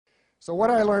So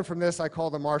what I learned from this, I call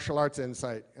the martial arts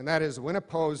insight, and that is when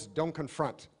opposed, don't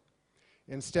confront.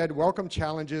 Instead, welcome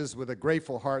challenges with a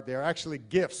grateful heart. They are actually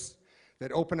gifts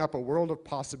that open up a world of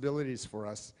possibilities for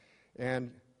us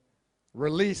and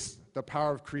release the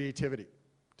power of creativity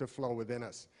to flow within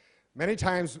us. Many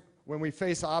times when we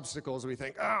face obstacles, we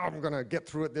think, oh, I'm going to get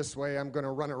through it this way, I'm going to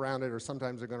run around it, or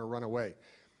sometimes they're going to run away.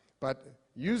 But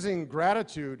using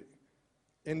gratitude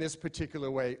in this particular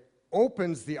way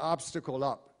opens the obstacle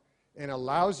up and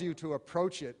allows you to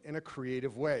approach it in a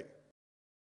creative way.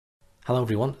 Hello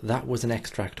everyone, that was an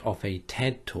extract of a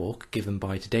TED talk given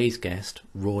by today's guest,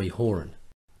 Roy Horan.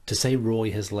 To say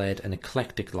Roy has led an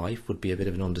eclectic life would be a bit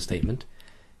of an understatement.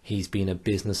 He's been a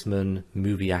businessman,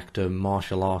 movie actor,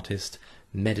 martial artist,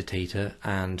 meditator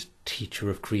and teacher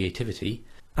of creativity,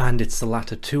 and it's the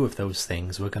latter two of those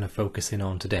things we're going to focus in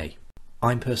on today.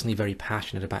 I'm personally very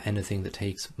passionate about anything that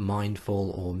takes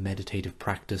mindful or meditative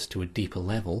practice to a deeper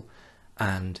level,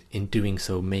 and in doing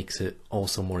so makes it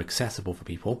also more accessible for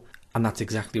people, and that's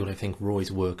exactly what I think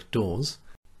Roy's work does.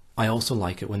 I also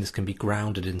like it when this can be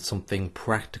grounded in something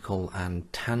practical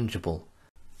and tangible.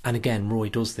 And again, Roy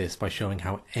does this by showing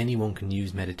how anyone can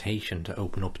use meditation to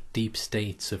open up deep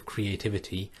states of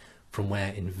creativity from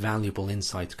where invaluable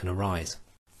insights can arise.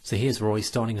 So here's Roy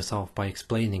starting us off by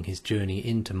explaining his journey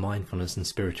into mindfulness and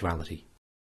spirituality.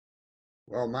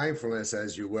 Well, mindfulness,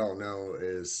 as you well know,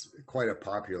 is quite a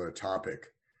popular topic,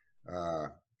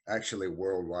 actually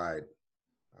worldwide.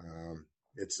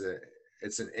 It's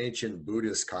an ancient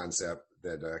Buddhist concept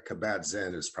that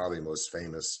Kabat-Zinn is probably most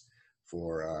famous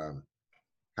for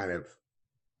kind of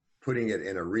putting it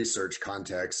in a research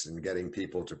context and getting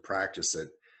people to practice it.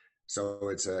 So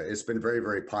it's been very,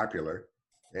 very popular,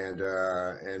 and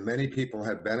many people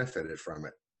have benefited from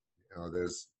it. You know,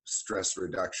 there's stress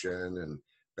reduction and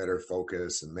better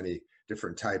focus and many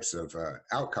different types of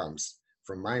outcomes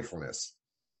from mindfulness.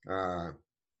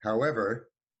 However,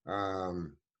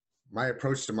 my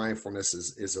approach to mindfulness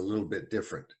is a little bit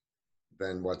different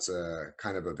than what's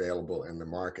kind of available in the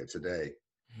market today.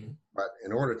 Mm-hmm. But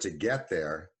in order to get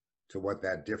there to what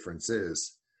that difference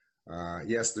is,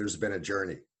 yes, there's been a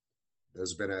journey.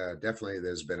 There's been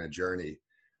a journey.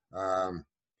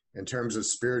 In terms of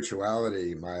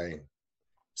spirituality, my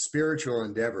spiritual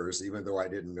endeavors, even though I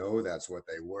didn't know that's what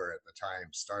they were at the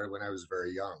time, started when I was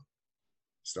very young.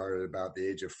 Started about the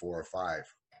age of 4 or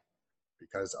 5.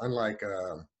 Because unlike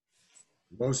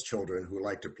most children who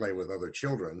like to play with other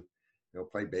children, you know,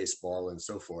 play baseball and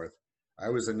so forth, I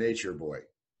was a nature boy.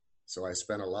 So I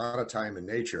spent a lot of time in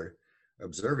nature,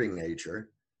 observing nature,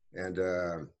 and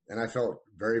I felt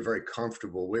very, very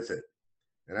comfortable with it.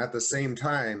 And at the same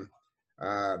time,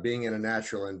 being in a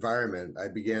natural environment, I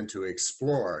began to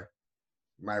explore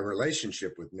my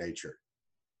relationship with nature.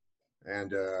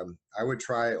 And I would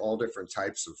try all different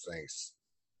types of things,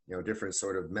 you know, different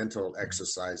sort of mental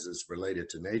exercises related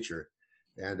to nature.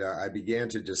 And I began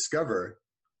to discover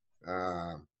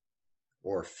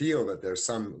or feel that there's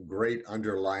some great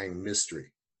underlying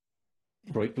mystery.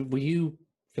 Right, but were you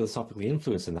philosophically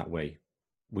influenced in that way?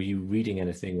 Were you reading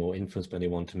anything or influenced by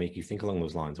anyone to make you think along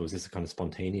those lines, or was this a kind of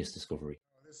spontaneous discovery?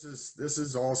 This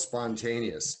is all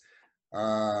spontaneous.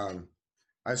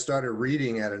 I started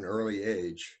reading at an early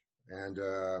age, and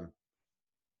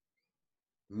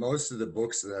most of the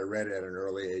books that I read at an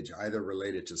early age either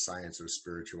related to science or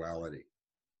spirituality.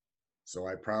 So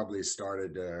I probably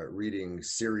started reading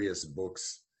serious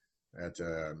books at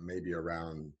maybe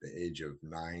around the age of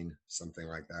 9, something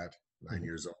like that, 9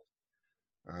 years old.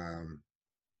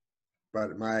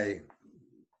 But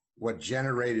what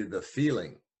generated the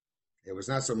feeling, it was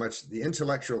not so much the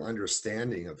intellectual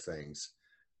understanding of things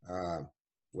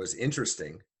was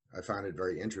interesting. I found it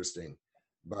very interesting.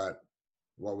 But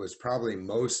what was probably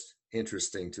most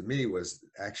interesting to me was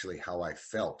actually how I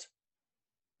felt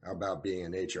about being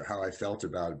in nature, how I felt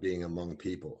about being among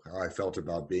people, how I felt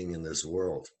about being in this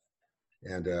world,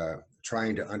 and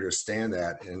trying to understand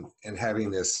that and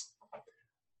having this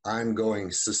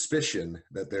ongoing suspicion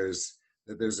that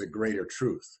there's a greater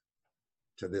truth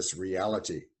to this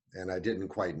reality. And I didn't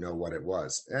quite know what it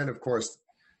was. And of course,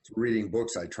 reading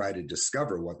books, I tried to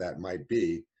discover what that might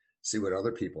be, see what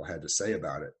other people had to say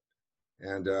about it.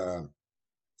 And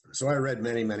so I read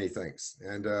many, many things.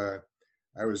 And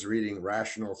I was reading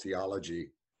rational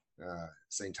theology,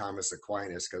 St. Thomas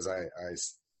Aquinas, because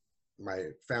my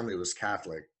family was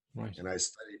Catholic, right. And I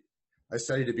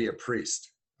studied to be a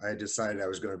priest. I had decided I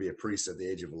was going to be a priest at the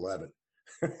age of 11.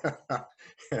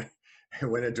 I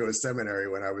went into a seminary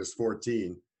when I was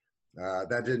 14.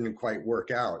 That didn't quite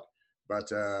work out, but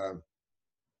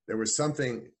there was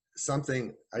something,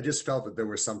 I just felt that there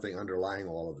was something underlying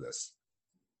all of this.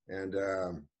 And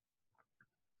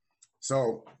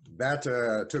So that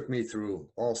took me through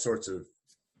all sorts of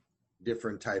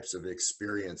different types of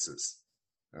experiences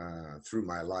through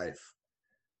my life.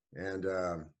 And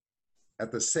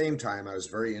at the same time, I was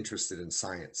very interested in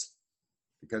science,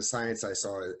 because science I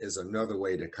saw is another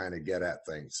way to kind of get at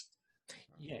things.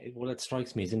 Yeah, well, it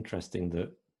strikes me as interesting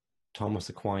that Thomas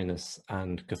Aquinas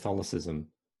and Catholicism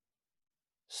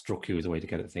struck you as a way to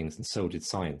get at things, and so did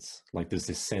science. Like there's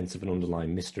this sense of an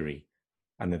underlying mystery,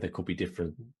 and that there could be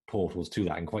different portals to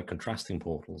that, and quite contrasting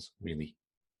portals, really.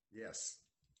 Yes,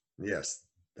 yes,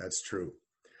 that's true.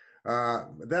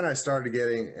 Then I started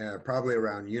getting, probably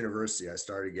around university, I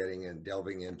started getting and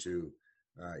delving into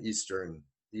Eastern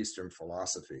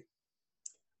philosophy.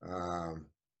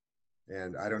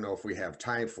 And I don't know if we have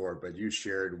time for it, but you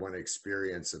shared one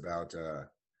experience about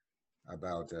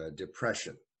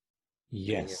depression. Yes.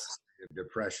 Being in a state of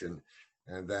depression,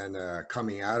 and then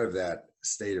coming out of that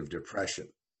state of depression,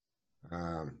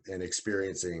 and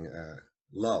experiencing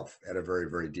love at a very,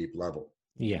 very deep level.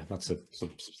 Yeah, that's a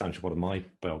substantial part of my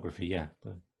biography, yeah.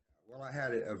 Well, I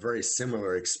had a very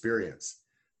similar experience,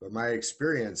 but my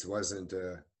experience wasn't,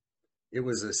 it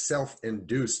was a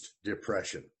self-induced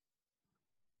depression.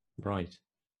 Right.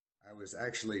 I was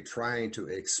actually trying to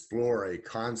explore a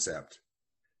concept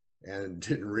and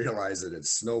didn't realize that it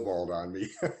snowballed on me.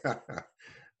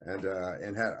 And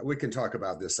we can talk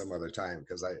about this some other time,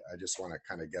 because I just want to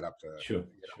kind of get up to sure.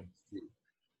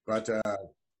 But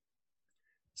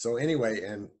so anyway,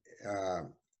 and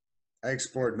I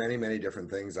explored many, many different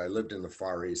things. I lived in the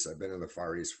Far East. I've been in the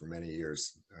Far East for many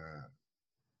years.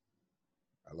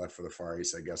 I left for the Far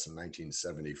East, I guess, in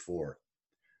 1974.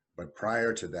 But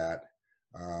prior to that,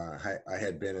 I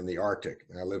had been in the Arctic.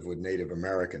 I lived with Native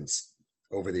Americans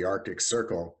over the Arctic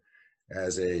Circle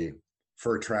as a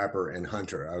fur trapper and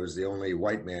hunter. I was the only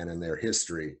white man in their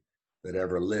history that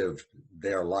ever lived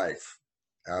their life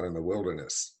out in the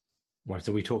wilderness. Right,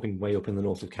 so are we talking way up in the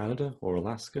north of Canada or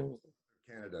Alaska?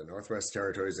 Canada, Northwest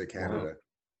Territories of Canada,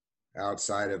 wow.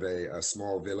 Outside of a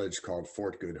small village called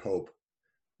Fort Good Hope.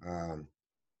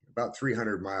 About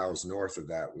 300 miles north of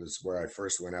that was where I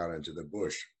first went out into the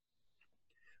bush.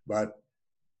 But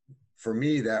for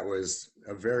me, that was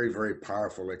a very, very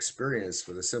powerful experience,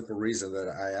 for the simple reason that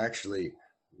I actually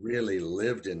really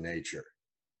lived in nature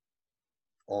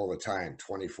all the time,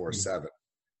 24/7.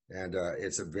 And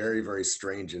it's a very, very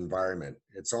strange environment.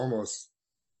 It's almost,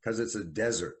 because it's a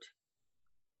desert.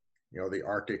 You know, the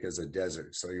Arctic is a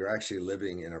desert. So you're actually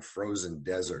living in a frozen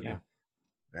desert. Yeah.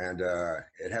 And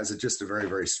it has just a very,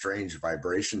 very strange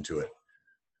vibration to it.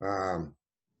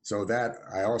 So that,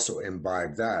 I also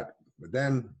imbibed that. But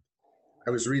then I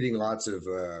was reading lots of,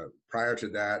 prior to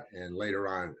that and later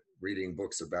on, reading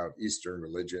books about Eastern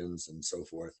religions and so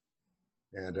forth.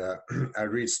 And I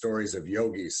read stories of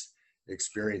yogis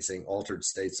experiencing altered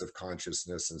states of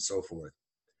consciousness and so forth.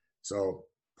 So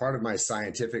part of my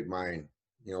scientific mind,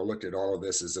 you know, looked at all of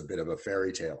this as a bit of a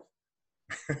fairy tale.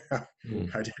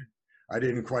 I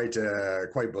didn't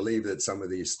quite believe that some of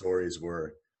these stories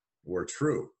were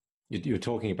true. You're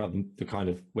talking about the kind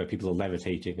of where people are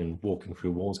levitating and walking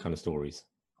through walls kind of stories,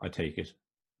 I take it.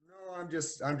 No, I'm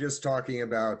just talking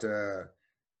about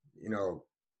you know,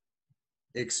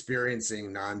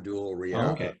 experiencing non-dual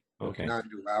reality,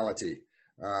 non-duality,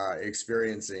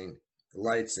 experiencing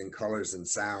lights and colors and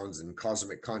sounds and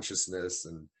cosmic consciousness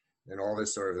and all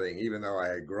this sort of thing. Even though I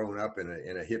had grown up in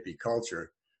a hippie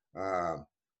culture,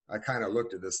 I kind of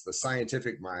looked at this, the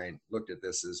scientific mind looked at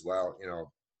this as, well, you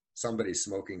know, somebody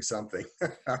smoking something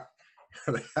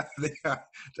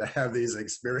to have these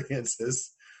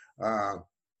experiences,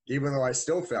 even though I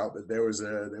still felt that there was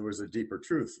a deeper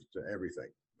truth to everything.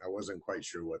 I wasn't quite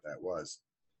sure what that was.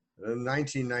 And in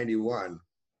 1991,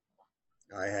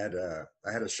 I had a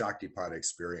Shaktipat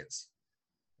experience.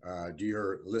 Do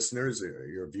your listeners,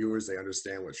 your viewers, they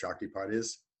understand what Shaktipat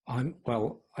is?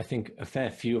 Well, I think a fair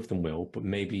few of them will, but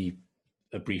maybe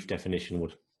a brief definition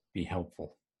would be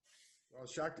helpful. Well,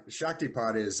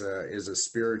 Shaktipat is a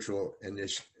spiritual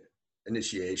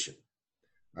initiation.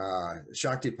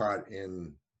 Shaktipat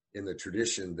in the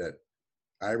tradition that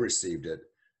I received it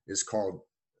is called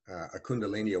a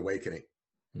Kundalini awakening.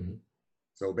 Mm-hmm.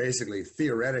 So basically,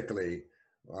 theoretically,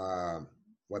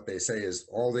 what they say is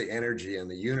all the energy in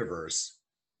the universe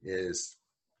is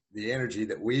the energy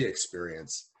that we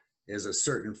experience is a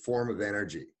certain form of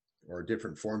energy or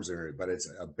different forms of energy, but it's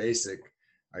a basic,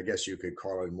 I guess you could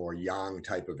call it a more yang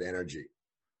type of energy.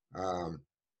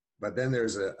 But then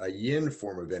there's a yin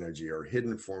form of energy or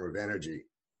hidden form of energy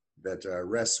that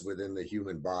rests within the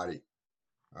human body.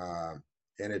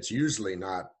 And it's usually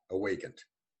not awakened.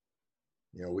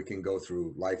 You know, we can go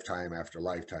through lifetime after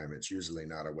lifetime. It's usually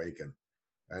not awakened.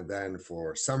 And then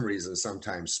for some reason,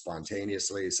 sometimes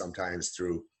spontaneously, sometimes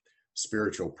through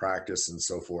spiritual practice and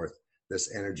so forth,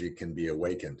 this energy can be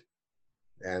awakened.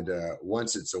 And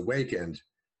once it's awakened,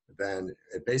 then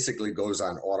it basically goes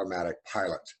on automatic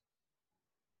pilot.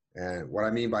 And what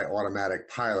I mean by automatic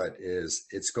pilot is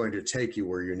it's going to take you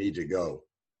where you need to go.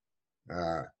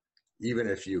 Even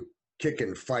if you kick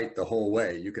and fight the whole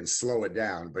way, you can slow it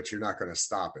down, but you're not going to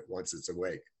stop it once it's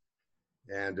awake.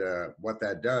 And what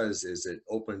that does is it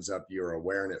opens up your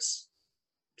awareness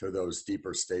to those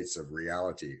deeper states of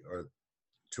reality, or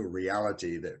to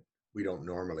reality that we don't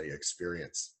normally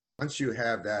experience. Once you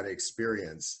have that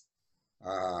experience,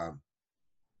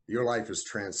 your life is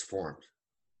transformed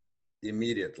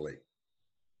immediately.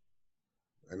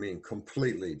 I mean,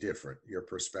 completely different. Your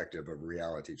perspective of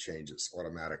reality changes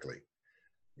automatically.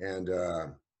 And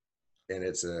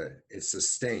it's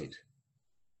sustained.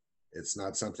 It's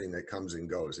not something that comes and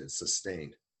goes. It's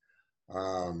sustained.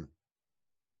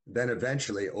 Then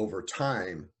eventually, over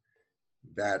time,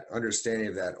 that understanding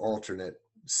of that alternate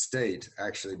state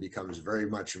actually becomes very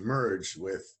much merged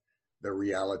with the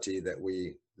reality that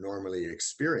we normally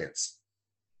experience.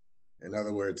 In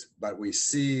other words, but we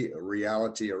see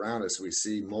reality around us. We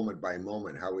see moment by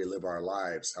moment how we live our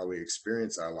lives, how we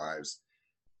experience our lives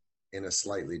in a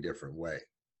slightly different way.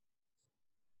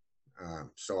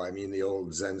 So, I mean, the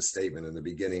old Zen statement in the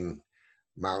beginning,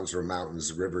 mountains were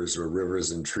mountains, rivers were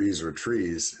rivers, and trees were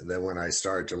trees. And then when I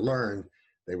started to learn,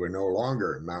 they were no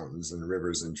longer mountains and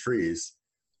rivers and trees.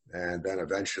 And then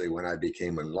eventually when I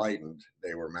became enlightened,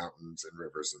 they were mountains and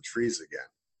rivers and trees again.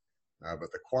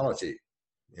 But the quality,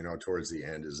 towards the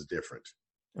end is different.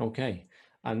 Okay.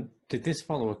 And did this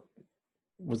follow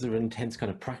was there an intense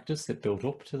kind of practice that built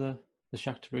up to the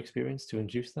Shakti experience to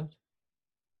induce that?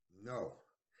 No.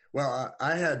 Well,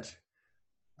 I had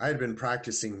been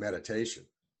practicing meditation.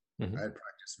 Mm-hmm. I had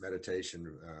practiced meditation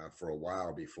for a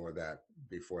while before that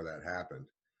happened.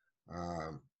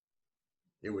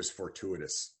 It was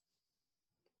fortuitous.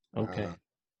 Okay.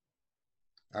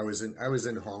 I was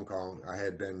in Hong Kong. I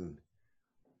had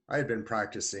been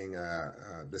practicing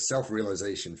the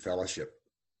Self-Realization Fellowship.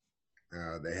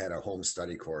 They had a home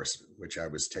study course, which I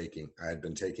was taking. I had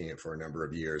been taking it for a number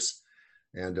of years.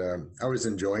 And I was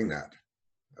enjoying that.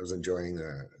 I was enjoying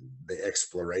the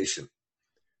exploration.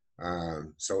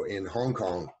 So in Hong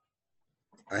Kong,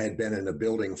 I had been in a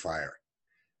building fire.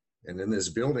 And in this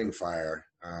building fire,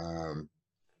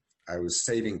 I was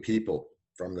saving people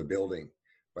from the building,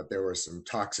 but there were some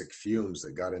toxic fumes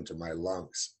that got into my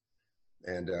lungs.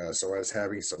 And so I was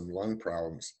having some lung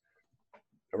problems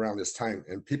around this time.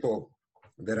 And people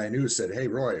that I knew said, "Hey,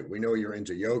 Roy, we know you're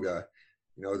into yoga.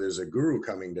 There's a guru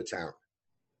coming to town."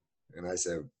 And I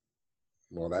said,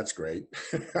 "Well, that's great.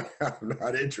 I'm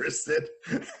not interested."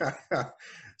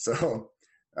 So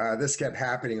this kept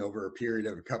happening over a period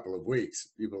of a couple of weeks.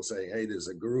 People saying, "Hey, there's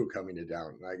a guru coming to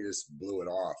town." And I just blew it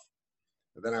off.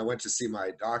 And then I went to see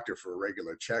my doctor for a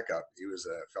regular checkup. He was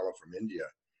a fellow from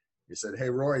India. He said, "Hey,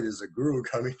 Roy, there's a guru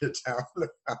coming to town."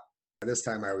 This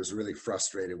time I was really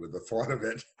frustrated with the thought of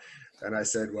it. And I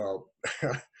said, "Well,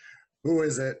 who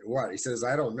is it? What?" He says,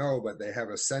 "I don't know, but they have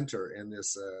a center in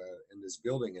this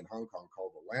building in Hong Kong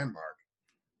called the Landmark."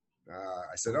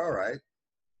 I said, "All right."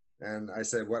 And I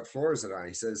said, "What floor is it on?"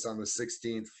 He says, "It's on the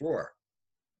 16th floor."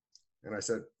 And I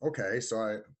said, "Okay." So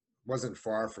I wasn't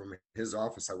far from his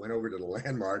office. I went over to the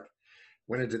Landmark,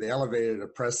 went into the elevator to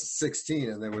press 16,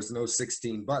 and there was no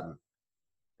 16 button.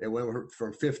 It went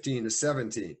from 15 to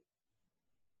 17.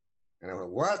 And I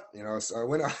went, "What?" So I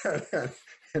went out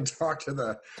and talked to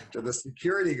the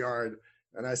security guard,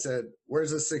 and I said,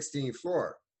 "Where's the 16th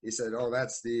floor?" He said, "Oh,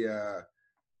 that's the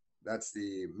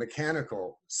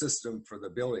mechanical system for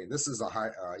the building. This is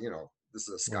this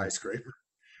is a skyscraper,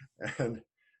 and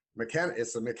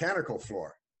it's a mechanical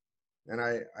floor." And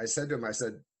I said to him, I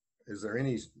said, "Is there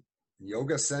any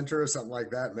yoga center or something like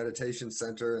that, meditation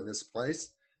center in this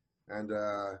place?" And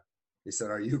he said,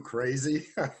 "Are you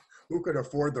crazy? Who could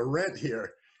afford the rent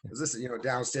here? Because this,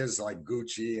 downstairs is like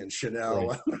Gucci and Chanel."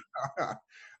 Right.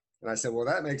 And I said, "Well,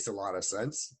 that makes a lot of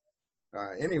sense."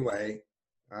 Anyway,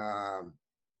 by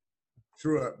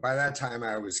that time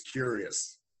I was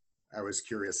curious.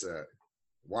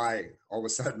 Why all of a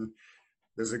sudden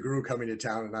there's a guru coming to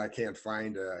town and I can't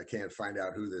find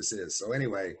out who this is. So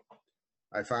anyway,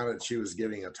 I found that she was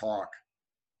giving a talk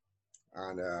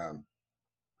on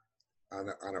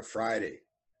a Friday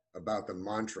about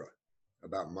mantra.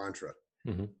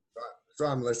 Mm-hmm. So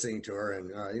I'm listening to her,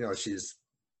 and she's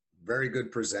a very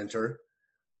good presenter,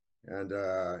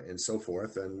 and so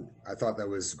forth. And I thought that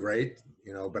was great,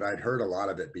 but I'd heard a lot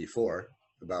of it before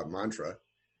about mantra.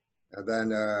 And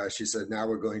then she said, now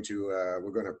we're going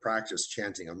to practice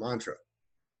chanting a mantra.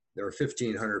 There were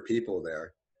 1,500 people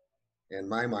there. And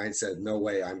my mind said, no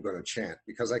way I'm going to chant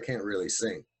because I can't really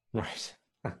sing. Right.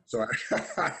 So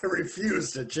I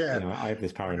refused to chant. I have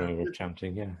this paranoia of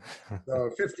chanting, yeah. So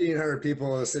 1,500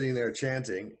 people are sitting there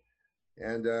chanting,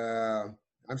 and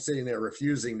I'm sitting there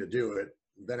refusing to do it.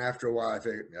 Then after a while, I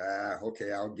figured,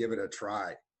 okay, I'll give it a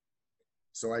try.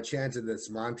 So I chanted this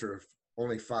mantra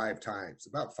only 5 times,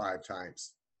 about 5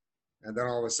 times. And then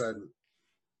all of a sudden,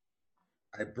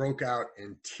 I broke out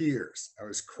in tears. I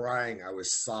was crying. I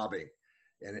was sobbing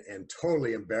and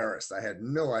totally embarrassed. I had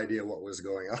no idea what was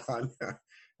going on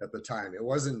at the time. It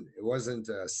wasn't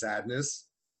sadness.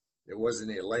 It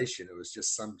wasn't elation. It was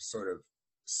just some sort of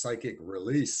psychic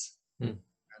release. Mm.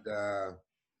 And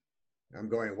I'm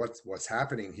going, what's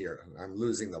happening here? I'm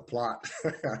losing the plot.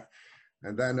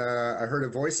 And then I heard a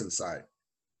voice inside.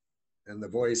 And the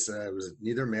voice was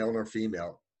neither male nor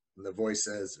female. And the voice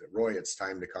says, Roy, it's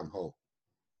time to come home.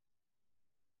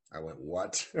 I went,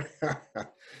 what?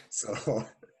 So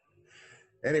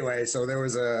anyway, so there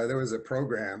was a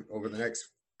program over the next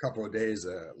couple of days,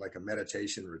 like a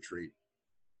meditation retreat.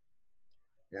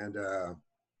 And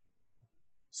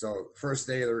so first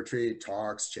day of the retreat,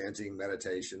 talks, chanting,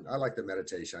 meditation. I like the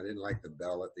meditation. I didn't like the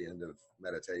bell at the end of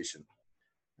meditation.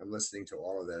 I'm listening to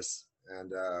all of this.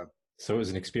 And so it was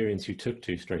an experience you took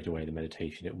to straight away, the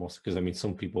meditation. It was, because I mean,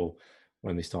 some people,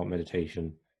 when they start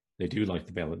meditation, they do like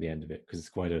the bell at the end of it because it's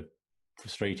quite a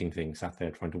frustrating thing, sat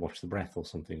there trying to watch the breath or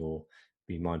something, or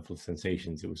be mindful of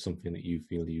sensations. It was something that you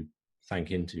feel you sank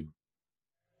into.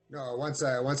 No, once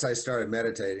I started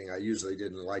meditating, I usually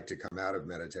didn't like to come out of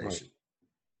meditation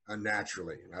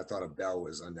unnaturally. And I thought a bell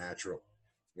was unnatural,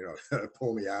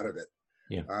 pull me out of it.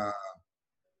 Yeah.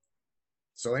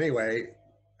 So anyway,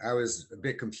 I was a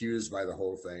bit confused by the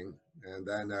whole thing. And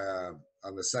then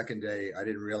on the second day, I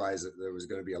didn't realize that there was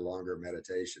going to be a longer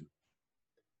meditation.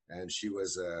 And she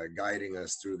was guiding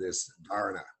us through this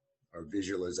dharana, or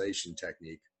visualization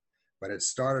technique. But it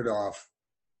started off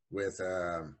with,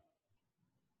 I'd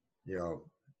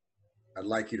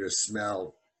like you to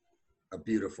smell a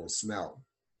beautiful smell.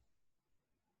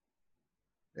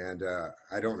 And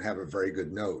I don't have a very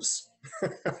good nose.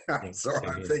 So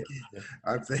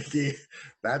I'm thinking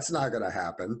that's not going to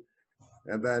happen.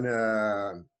 And then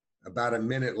about a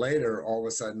minute later, all of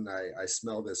a sudden I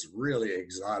smell this really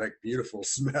exotic, beautiful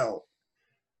smell.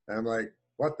 And I'm like,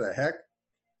 what the heck?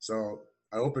 So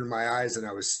I opened my eyes and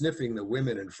I was sniffing the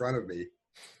women in front of me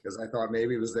because I thought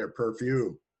maybe it was their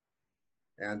perfume.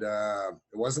 And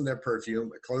it wasn't their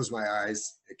perfume. I closed my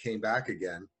eyes. It came back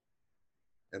again.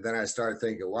 And then I started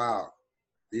thinking, wow,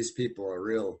 these people are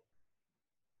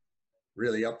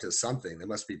really up to something. They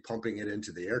must be pumping it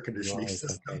into the air conditioning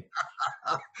system.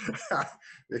 Okay.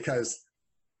 Because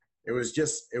it was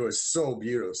so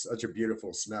beautiful, such a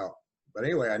beautiful smell. But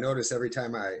anyway, I noticed every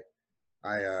time I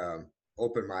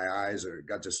opened my eyes or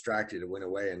got distracted, it went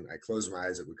away, and I closed my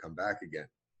eyes, it would come back again.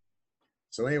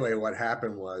 So anyway, what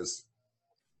happened was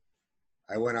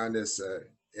I went on this,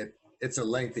 it's a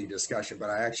lengthy discussion, but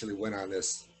I actually went on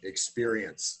this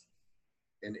experience,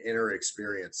 an inner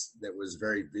experience that was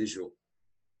very visual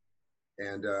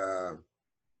and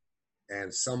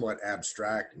somewhat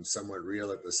abstract and somewhat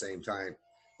real at the same time.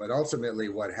 But ultimately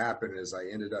what happened is I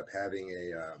ended up having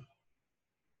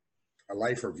a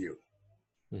life review.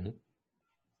 Mm-hmm.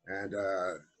 And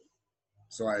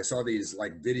so I saw these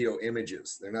like video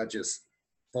images. They're not just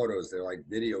photos, they're like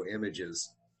video images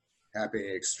happening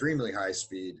at extremely high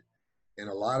speed. And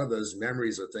a lot of those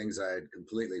memories are things I had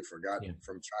completely forgotten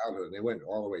from childhood. They went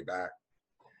all the way back.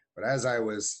 But as I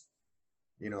was,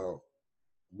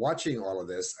 watching all of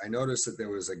this, I noticed that there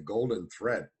was a golden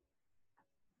thread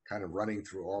kind of running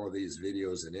through all of these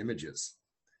videos and images.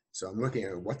 So I'm looking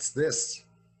at, what's this?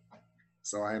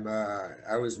 So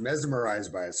I was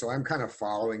mesmerized by it. So I'm kind of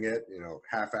following it,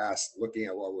 half-assed, looking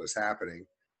at what was happening.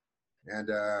 And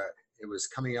it was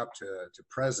coming up to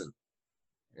present.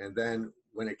 And then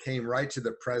when it came right to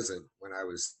the present, when I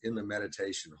was in the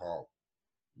meditation hall,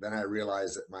 then I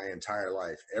realized that my entire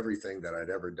life, everything that I'd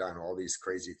ever done, all these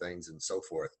crazy things and so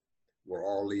forth, were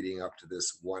all leading up to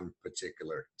this one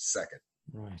particular second.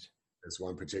 Right. This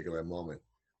one particular moment.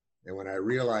 And when I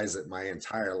realized that my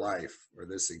entire life, or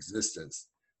this existence,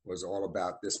 was all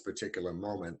about this particular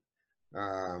moment,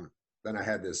 then I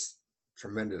had this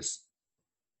tremendous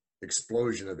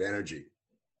explosion of energy,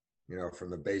 from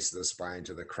the base of the spine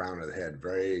to the crown of the head.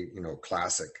 Very,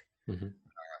 classic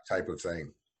type of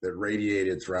thing that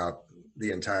radiated throughout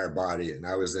the entire body. And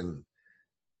I was in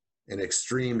an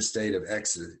extreme state of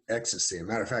ecstasy. As a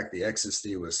matter of fact, the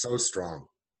ecstasy was so strong,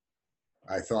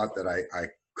 I thought that I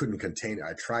couldn't contain it.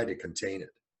 I tried to contain it.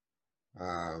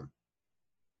 And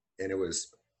it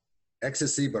was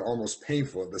ecstasy, but almost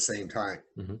painful at the same time.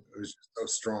 Mm-hmm. It was just so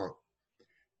strong.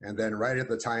 And then right at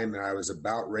the time that I was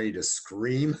about ready to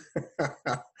scream,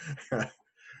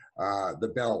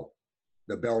 the bell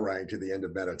rang to the end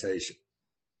of meditation.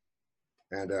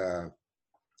 And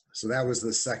so that was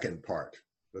the second part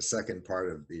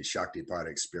of the Shaktipat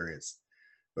experience.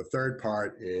 The third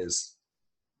part is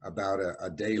about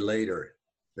a day later,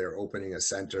 they're opening a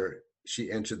center. She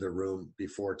entered the room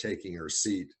before taking her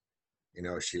seat. You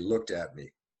know, she looked at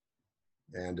me,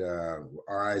 and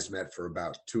our eyes met for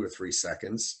about 2 or 3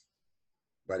 seconds.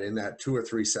 But in that 2 or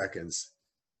 3 seconds,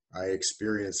 I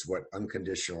experienced what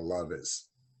unconditional love is,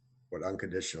 what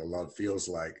unconditional love feels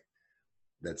like,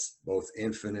 that's both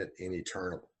infinite and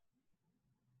eternal,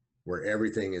 where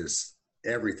everything is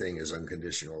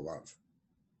unconditional love.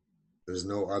 There's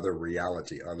no other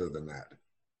reality other than that.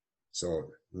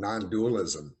 So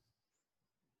non-dualism,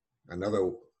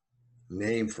 another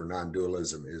name for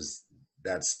non-dualism, is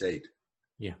that state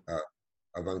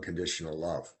of unconditional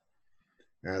love.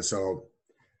 And so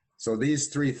these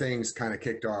three things kind of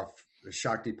kicked off the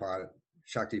Shaktipat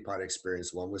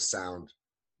experience. One was sound.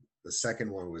 The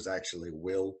second one was actually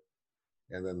will.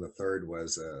 And then the third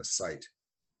was sight.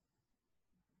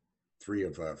 3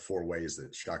 of 4 ways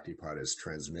that Shaktipat is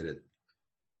transmitted.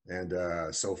 And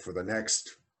so for the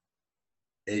next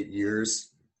 8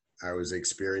 years, I was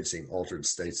experiencing altered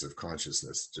states of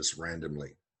consciousness just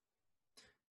randomly.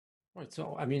 Right.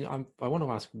 So, I mean, I want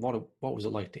to ask, what was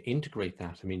it like to integrate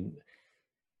that? I mean,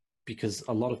 because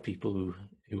a lot of people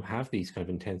who have these kind of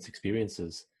intense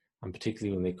experiences, and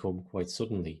particularly when they come quite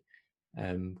suddenly,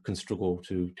 can struggle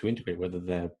to integrate, whether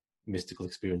they're mystical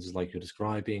experiences like you're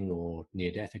describing or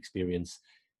near-death experience.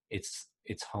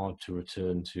 It's hard to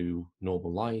return to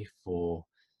normal life, or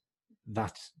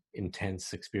that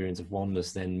intense experience of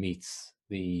oneness then meets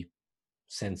the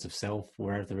sense of self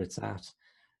wherever it's at.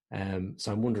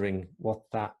 So I'm wondering what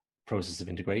that process of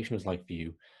integration was like for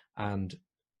you, and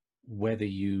whether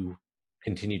you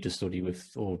continue to study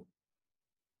with the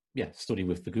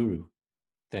guru.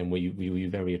 Then were you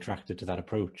very attracted to that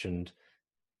approach and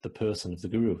the person of the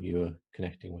guru you were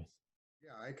connecting with?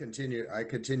 Yeah, I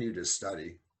continue to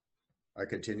study. I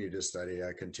continue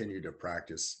to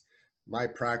practice. My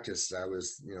practice, I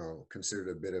was, considered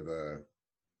a bit of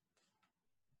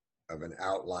an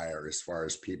outlier as far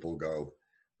as people go.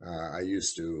 I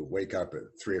used to wake up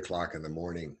at 3 o'clock in the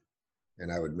morning,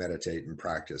 and I would meditate and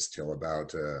practice till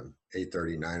about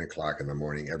 8:30, 9 o'clock in the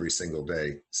morning every single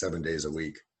day, 7 days a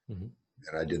week. Mm-hmm.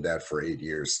 And I did that for 8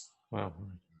 years. Wow.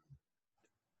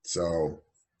 So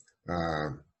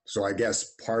I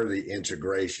guess part of the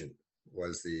integration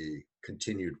was the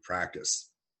continued practice.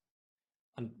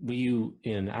 And were you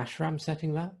in an ashram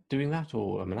setting doing that,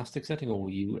 or a monastic setting, or were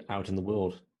you out in the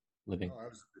world living?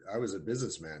 Oh, I was a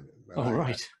businessman. Oh,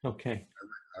 right. Okay.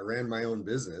 I ran my own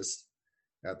business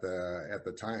at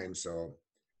the time, so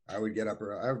I would get up.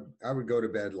 I would go to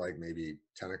bed like maybe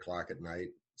 10 o'clock at night,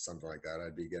 something like that.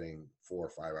 I'd be getting 4 or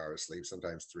 5 hours sleep,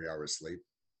 sometimes 3 hours sleep,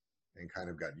 and kind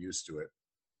of got used to it.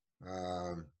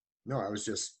 No, I was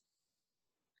just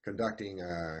conducting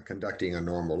a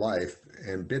normal life,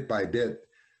 and bit by bit,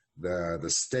 the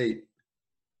state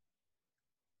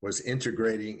was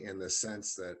integrating in the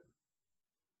sense that,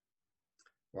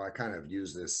 well, I kind of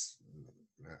use this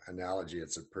analogy.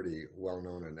 It's a pretty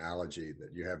well-known analogy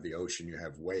that you have the ocean, you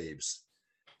have waves.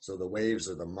 So the waves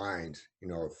are the mind,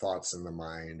 thoughts in the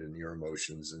mind and your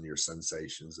emotions and your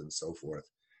sensations and so forth.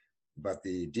 But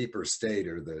the deeper state,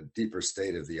 or the deeper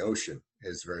state of the ocean,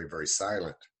 is very, very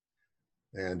silent.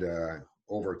 And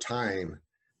over time,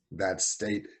 that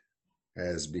state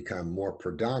has become more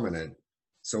predominant.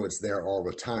 So it's there all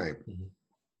the time. Mm-hmm.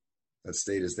 That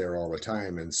state is there all the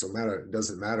time. And so it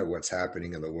doesn't matter what's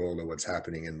happening in the world or what's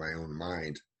happening in my own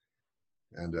mind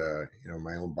and,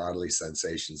 my own bodily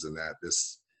sensations, and that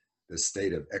this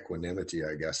state of equanimity,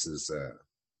 I guess,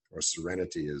 or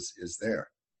serenity is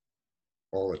there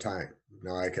all the time.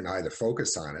 Now I can either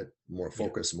focus on it, more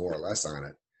or less on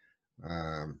it,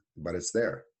 but it's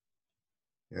there.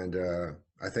 And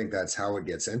I think that's how it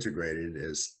gets integrated,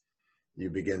 is you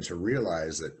begin to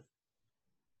realize that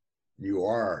you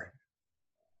are,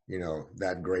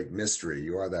 that great mystery.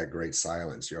 You are that great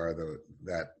silence. You are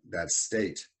that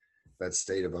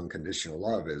state of unconditional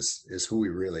love is who we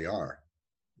really are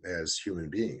as human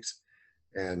beings.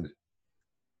 And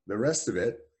the rest of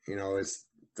it, it's,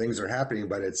 things are happening,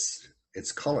 but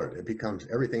it's colored.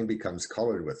 Everything becomes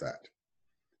colored with that.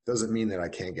 Doesn't mean that I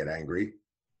can't get angry,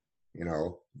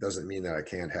 doesn't mean that I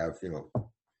can't have,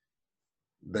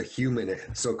 the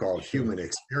so-called human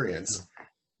experience,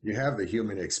 You have the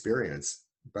human experience,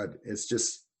 but it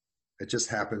just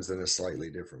happens in a slightly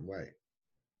different way.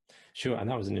 Sure, and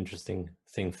that was an interesting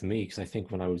thing for me because I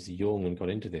think when I was young and got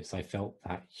into this, I felt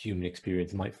that human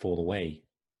experience might fall away,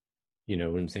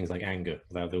 and things like anger.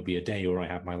 There'll be a day where I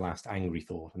have my last angry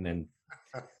thought, and then,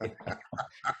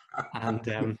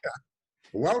 and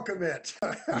Welcome it.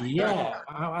 yeah,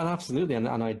 and absolutely, and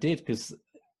I did because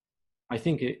I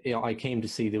think I came to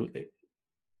see that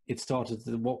it started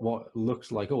what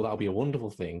looked like, oh, that'll be a wonderful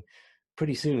thing.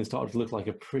 Pretty soon it started to look like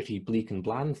a pretty bleak and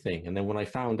bland thing. And then when I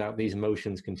found out these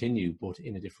emotions continue, but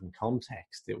in a different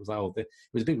context, it was it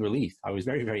was a big relief. I was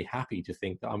very, very happy to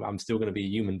think that I'm still going to be a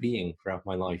human being throughout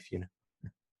my life.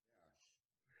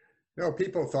 No,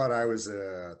 people thought I was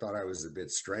a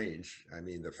bit strange. I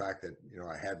mean, the fact that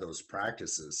I had those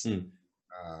practices, Mm.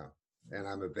 uh, and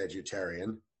I'm a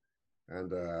vegetarian,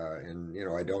 and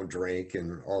I don't drink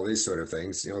and all these sort of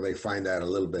things. They find that a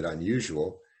little bit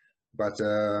unusual, but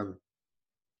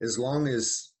as long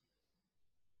as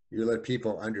you let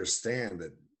people understand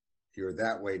that you're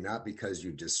that way, not because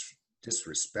you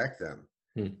disrespect them,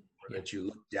 Mm. or that you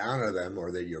look down on them,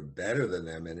 or that you're better than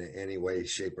them in any way,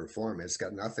 shape, or form. It's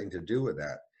got nothing to do with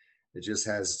that. It just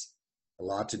has a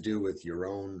lot to do with your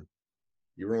own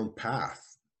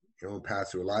path,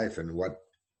 through life, and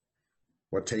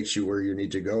what takes you where you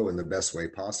need to go in the best way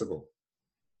possible.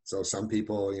 So some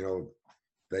people,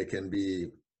 they can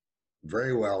be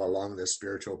very well along this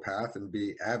spiritual path and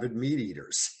be avid meat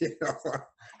eaters,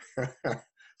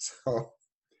 So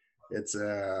it's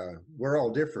we're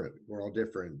all different,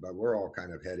 but we're all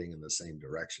kind of heading in the same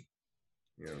direction,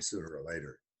 sooner or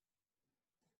later.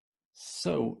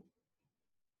 So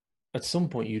at some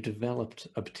point you developed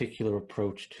a particular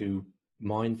approach to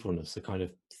mindfulness, a kind of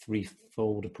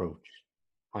threefold approach,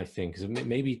 I think. So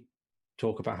maybe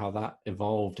talk about how that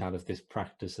evolved out of this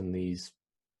practice and these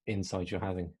insights you're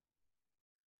having.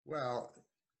 Well,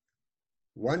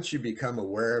 once you become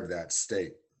aware of that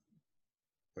state,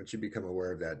 once you become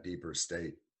aware of that deeper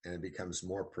state, and it becomes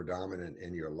more predominant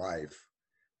in your life,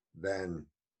 then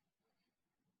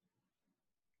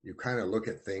you kind of look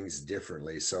at things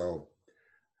differently. So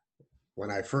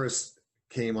when I first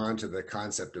came onto the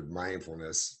concept of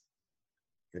mindfulness,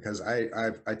 because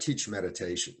I teach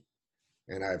meditation,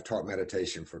 and I've taught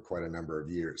meditation for quite a number of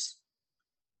years.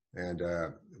 And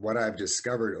what I've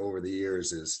discovered over the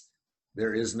years is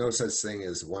there is no such thing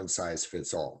as one size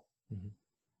fits all. Mm-hmm.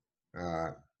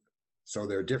 So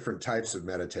there are different types of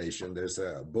meditation. There's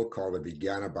a book called the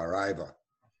Vijnana Bharaiva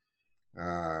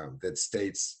that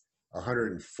states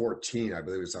 114, I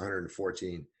believe it's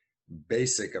 114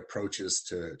 basic approaches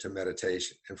to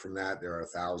meditation. And from that, there are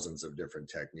thousands of different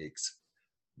techniques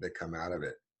that come out of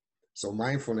it. So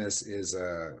mindfulness is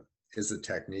a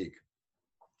technique,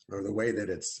 or the way that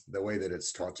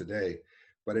it's taught today.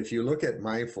 But if you look at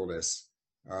mindfulness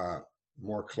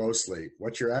more closely,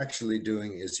 what you're actually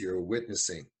doing is you're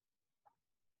witnessing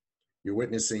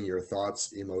your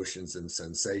thoughts, emotions, and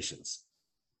sensations,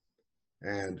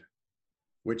 and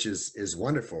which is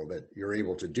wonderful that you're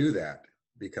able to do that,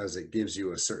 because it gives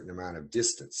you a certain amount of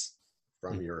distance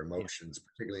from your emotions,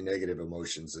 particularly negative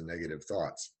emotions and negative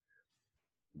thoughts.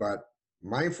 But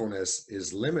mindfulness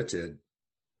is limited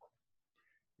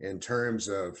in terms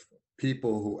of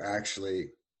people who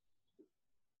actually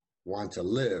want to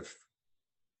live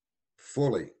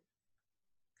fully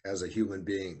as a human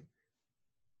being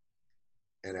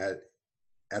and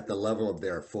at the level of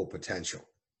their full potential.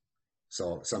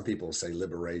 So some people say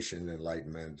liberation,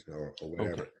 enlightenment, or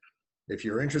whatever. Okay. If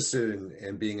you're interested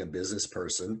in being a business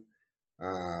person,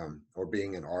 or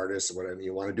being an artist, or whatever,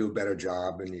 you want to do a better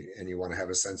job, and you want to have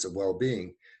a sense of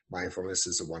well-being, mindfulness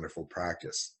is a wonderful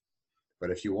practice. But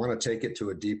if you want to take it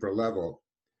to a deeper level,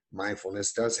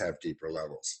 mindfulness does have deeper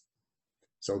levels.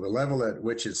 So the level at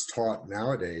which it's taught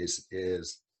nowadays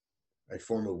is a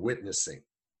form of witnessing.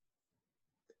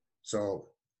 So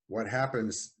what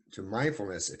happens to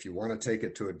mindfulness, if you want to take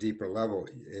it to a deeper level,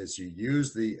 is you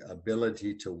use the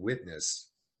ability to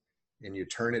witness and you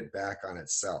turn it back on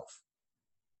itself.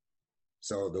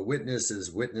 So the witness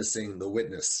is witnessing the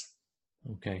witness.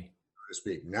 Okay. So to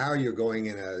speak. Now you're going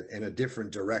in a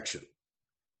different direction.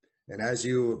 And as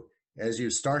you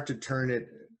start to turn it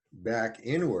back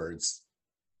inwards,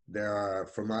 there are,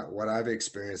 from what I've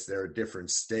experienced, there are different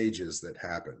stages that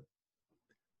happen.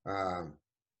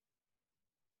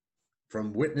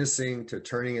 From witnessing to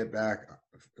turning it back,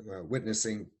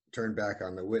 turn back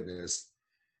on the witness,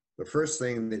 the first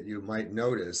thing that you might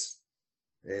notice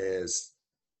is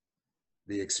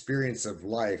the experience of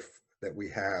life that we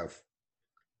have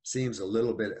seems a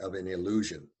little bit of an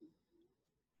illusion.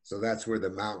 So that's where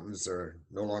the mountains are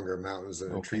no longer mountains,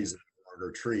 and the trees are no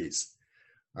or trees.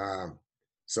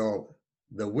 So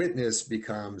the witness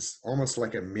becomes almost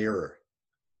like a mirror.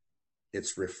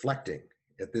 It's reflecting.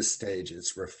 At this stage,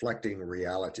 it's reflecting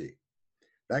reality.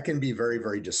 That can be very,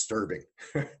 very disturbing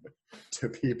to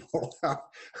people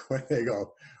when they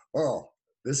go, oh,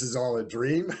 this is all a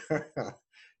dream,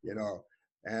 you know.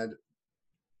 And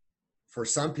for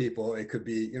some people, it could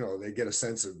be, you know, they get a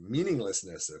sense of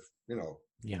meaninglessness of, you know,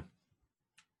 yeah,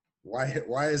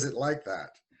 why is it like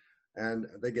that? And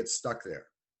they get stuck there.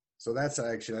 So that's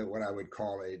actually what I would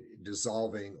call a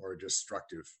dissolving or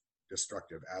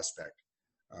destructive aspect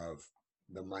of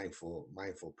the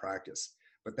mindful practice.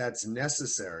 But that's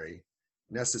necessary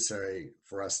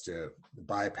for us to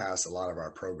bypass a lot of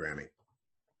our programming.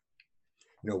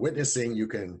 You know, witnessing, you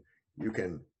can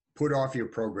put off your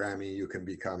programming, you can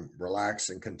become relaxed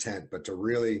and content, but to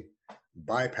really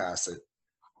bypass it,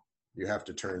 you have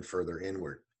to turn further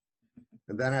inward.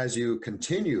 And then as you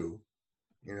continue,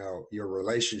 you know, your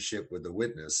relationship with the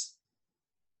witness,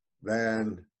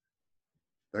 then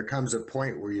there comes a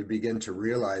point where you begin to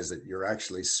realize that you're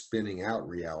actually spinning out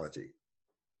reality.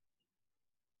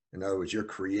 In other words, you're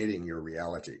creating your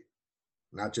reality,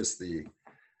 not just the,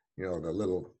 you know, the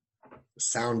little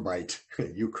soundbite.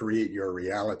 You create your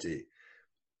reality.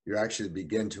 You actually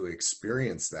begin to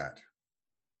experience that.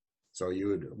 So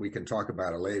we can talk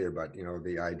about it later, but, you know,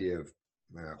 the idea of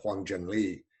Huang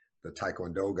Zhengli, the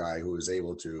Taekwondo guy who was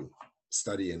able to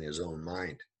study in his own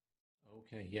mind.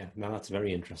 okay, yeah, now that's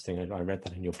very interesting. I read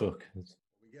that in your book. We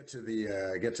get to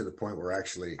the point where we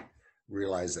actually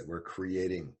realize that we're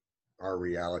creating our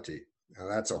reality. Now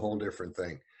that's a whole different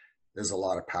thing. There's a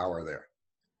lot of power there.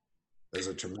 There's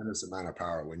a tremendous amount of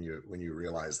power when you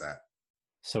realize that.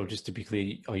 So just to be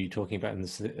clear, are you talking about in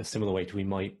a similar way to we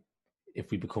might,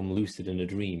 if we become lucid in a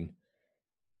dream,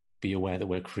 be aware that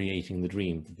we're creating the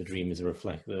dream, that the dream is a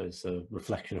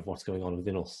reflection of what's going on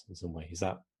within us in some way? Is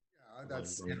that? Yeah,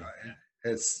 that's, you know,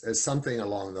 it's something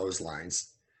along those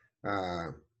lines.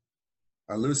 A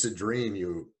lucid dream,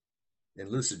 in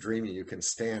lucid dreaming, you can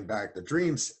stand back. The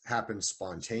dreams happen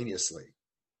spontaneously,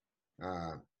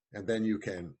 and then you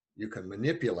can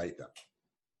manipulate them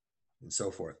and so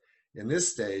forth. In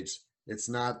this stage, it's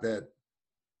not that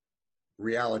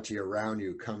reality around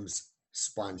you comes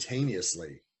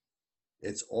spontaneously.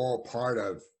 It's all part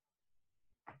of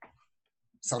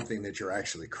something that you're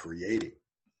actually creating.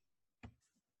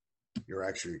 You're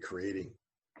actually creating,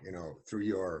 you know, through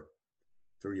your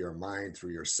mind,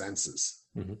 through your senses,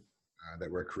 Mm-hmm.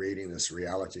 That we're creating this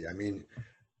reality. I mean,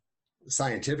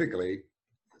 scientifically,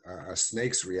 a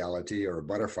snake's reality or a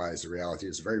butterfly's reality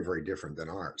is very, very different than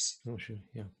ours. Oh, sure,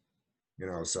 yeah. You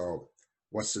know, so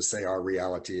what's to say our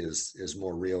reality is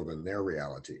more real than their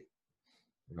reality?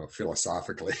 You know,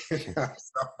 philosophically.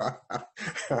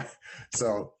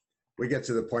 So we get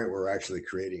to the point where we're actually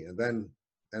creating,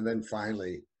 and then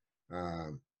finally,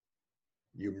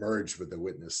 you merge with the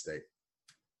witness state.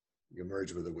 You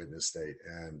merge with the witness state,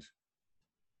 and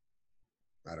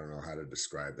I don't know how to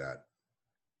describe that.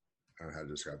 I don't know how to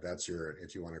describe. That's your,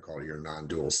 if you want to call it, your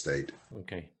non-dual state.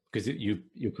 Okay, because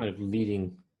you're kind of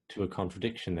leading to a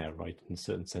contradiction there, right? In a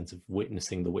certain sense of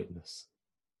witnessing the witness.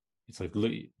 It's like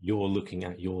you're looking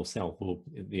at yourself, or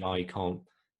the eye can't.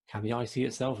 Can the eye see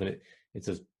itself? And it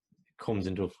comes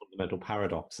into a fundamental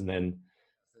paradox, and then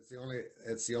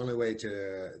it's the only way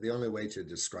to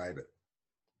describe it.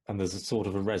 And there's a sort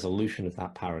of a resolution of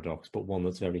that paradox, but one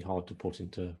that's very hard to put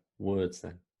into words.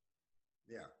 Then,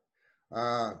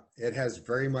 yeah, it has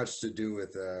very much to do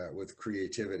with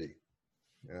creativity.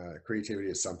 Creativity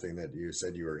is something that you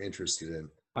said you were interested in.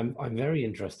 I'm very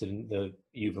interested in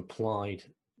you've applied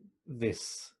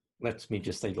this, let me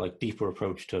just say, like deeper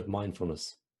approach to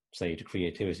mindfulness, say to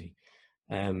creativity,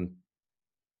 and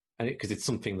because it's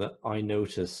something that I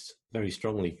noticed very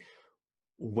strongly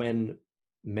when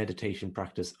meditation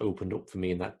practice opened up for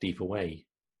me in that deeper way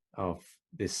of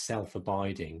this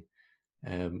self-abiding,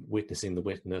 witnessing the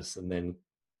witness, and then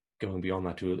going beyond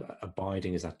that to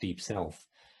abiding as that deep self.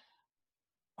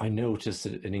 I noticed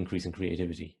an increase in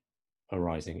creativity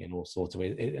arising in all sorts of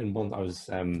ways. And one, I was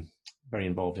very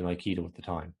involved in Aikido at the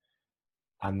time,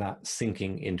 and that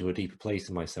sinking into a deeper place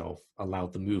in myself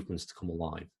allowed the movements to come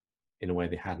alive in a way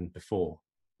they hadn't before,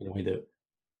 in a way that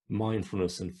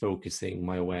mindfulness and focusing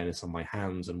my awareness on my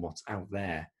hands and what's out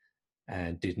there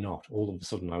did not. All of a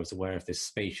sudden, I was aware of this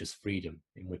spacious freedom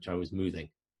in which I was moving.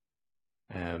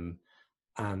 And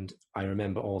I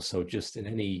remember also, just in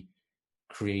any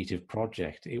creative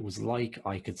project, it was like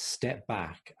I could step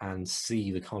back and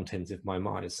see the contents of my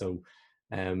mind. So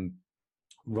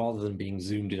rather than being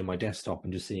zoomed in on my desktop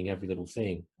and just seeing every little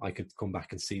thing, I could come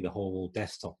back and see the whole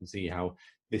desktop and see how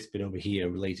this bit over here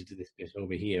related to this bit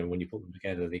over here. And when you put them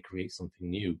together, they create something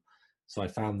new. So I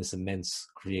found this immense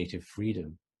creative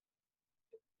freedom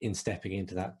in stepping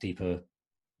into that deeper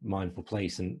mindful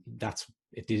place. And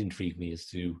it did intrigue me as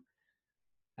to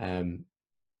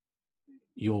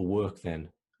your work then,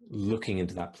 looking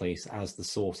into that place as the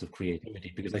source of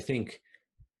creativity, because I think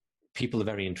people are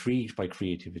very intrigued by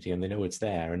creativity and they know it's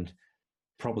there, and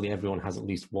probably everyone has at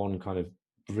least one kind of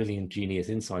brilliant genius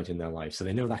insight in their life, so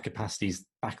they know that capacity's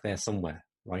back there somewhere,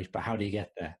 right? But how do you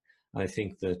get there? And I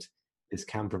think that this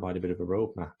can provide a bit of a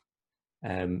roadmap.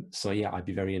 So yeah, I'd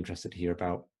be very interested to hear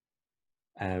about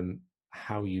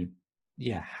how you've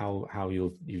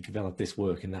developed this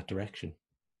work in that direction.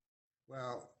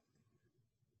 Well,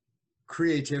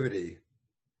 creativity,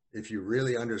 if you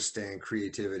really understand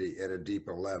creativity at a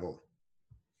deeper level,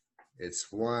 it's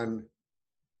one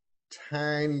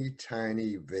tiny,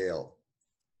 tiny veil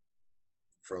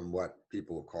from what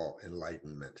people call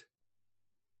enlightenment.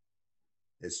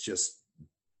 It's just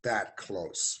that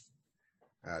close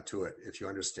to it if you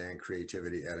understand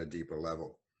creativity at a deeper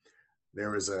level.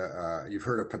 There is you've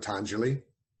heard of Patanjali?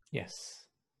 Yes.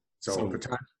 So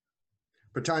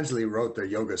Patanjali wrote the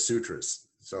Yoga Sutras.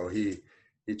 So he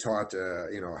taught,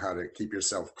 how to keep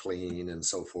yourself clean and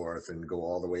so forth, and go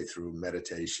all the way through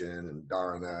meditation and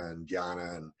dharana and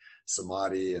dhyana and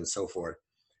samadhi and so forth.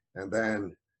 And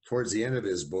then towards the end of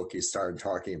his book, he started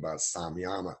talking about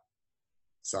samyama.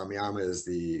 Samyama is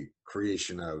the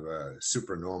creation of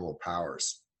supernormal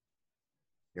powers,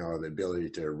 the ability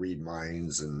to read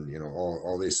minds and,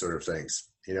 all these sort of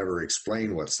things. He never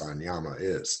explained what samyama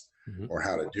is or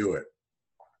how to do it.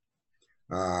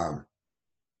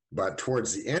 But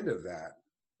towards the end of that,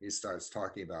 he starts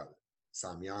talking about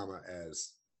samyama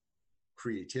as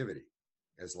creativity,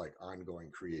 as like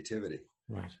ongoing creativity.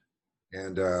 Right.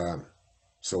 And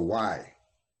so why?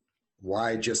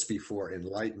 Why just before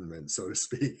enlightenment, so to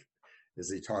speak,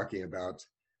 is he talking about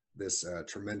this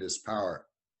tremendous power,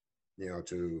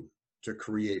 to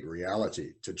create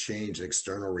reality, to change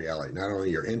external reality, not only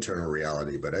your internal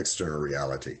reality, but external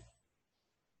reality.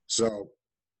 So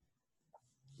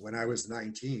when I was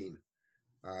 19,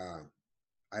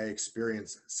 I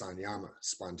experienced samyama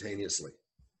spontaneously.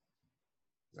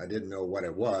 I didn't know what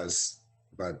it was,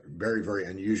 but very, very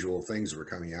unusual things were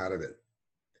coming out of it.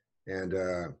 And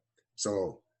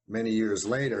so many years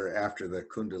later, after the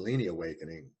Kundalini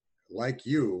awakening, like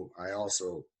you, I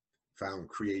also found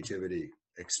creativity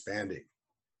expanding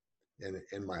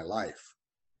in my life.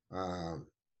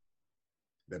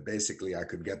 That basically I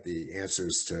could get the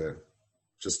answers to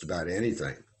just about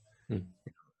anything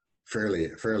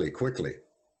fairly quickly.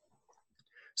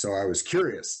 So I was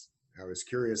curious. I was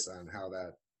curious on how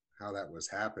that was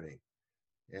happening.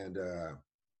 And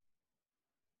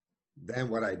then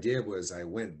what I did was I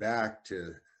went back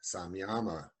to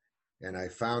samyama and I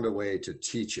found a way to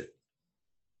teach it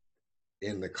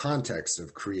in the context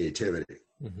of creativity.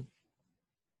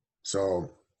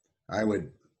 So I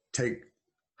would take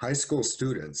high school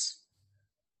students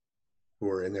who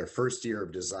are in their first year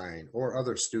of design, or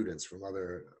other students from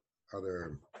other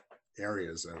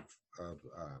areas of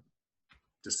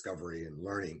discovery and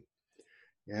learning.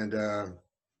 And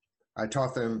I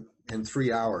taught them in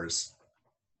 3 hours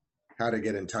how to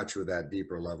get in touch with that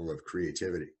deeper level of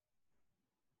creativity.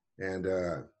 And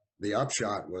the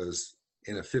upshot was,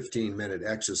 in a 15-minute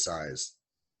exercise,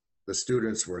 the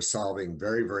students were solving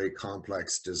very, very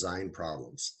complex design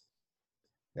problems.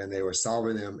 And they were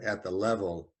solving them at the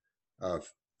level of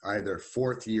either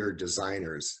fourth-year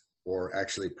designers or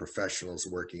actually professionals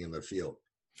working in the field.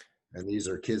 And these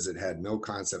are kids that had no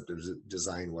concept of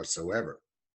design whatsoever.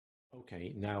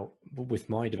 Okay, now with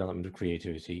my development of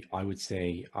creativity, I would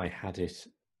say I had it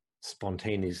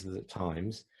spontaneously at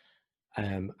times,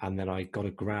 and then I got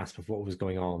a grasp of what was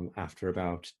going on after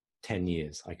about 10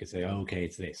 years. I could say, oh, okay,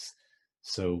 it's this.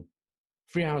 So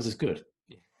 3 hours is good.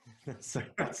 So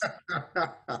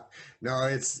no,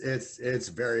 it's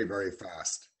very, very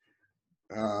fast.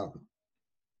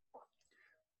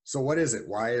 So what is it?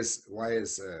 Why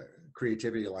is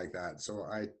creativity like that? So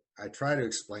I try to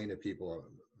explain to people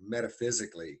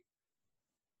metaphysically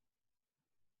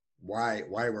why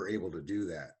we're able to do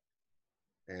that.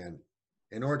 And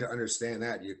in order to understand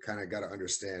that, you kind of got to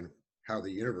understand how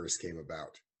the universe came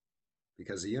about,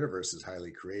 because the universe is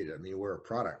highly creative. I mean, we're a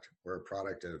product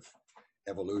of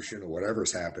evolution or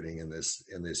whatever's happening in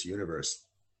this universe.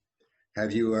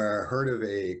 Have you heard of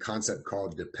a concept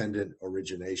called dependent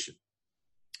origination?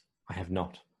 I have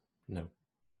not. No.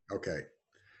 Okay.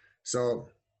 So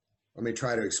let me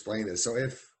try to explain this. So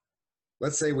if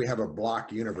let's say we have a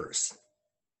block universe.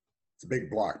 It's a big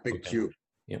block, big cube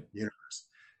universe.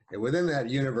 And within that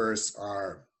universe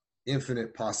are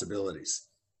infinite possibilities,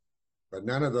 but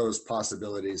none of those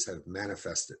possibilities have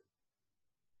manifested.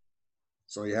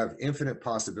 So you have infinite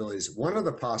possibilities. One of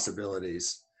the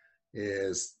possibilities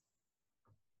is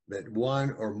that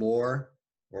one or more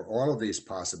or all of these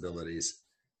possibilities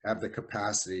have the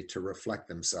capacity to reflect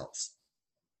themselves.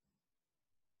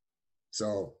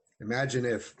 So imagine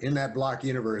if in that block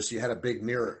universe you had a big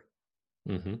mirror.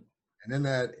 Mm-hmm. And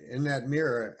in that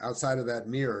mirror, outside of that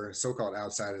mirror, so-called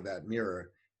outside of that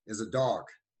mirror, is a dog.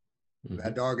 Mm-hmm.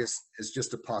 That dog is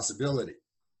just a possibility.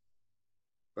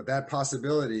 But that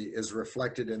possibility is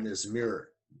reflected in this mirror,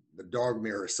 the dog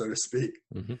mirror, so to speak.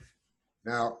 Mm-hmm.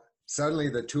 Now, suddenly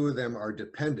the two of them are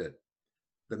dependent.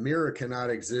 The mirror cannot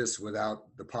exist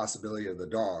without the possibility of the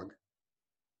dog.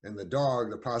 And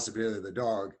the possibility of the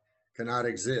dog, cannot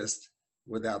exist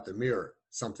without the mirror,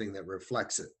 something that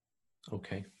reflects it.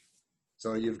 Okay.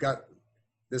 So you've got,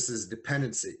 this is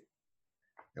dependency.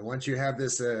 And once you have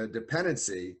this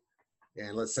dependency,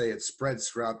 and let's say it spreads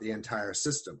throughout the entire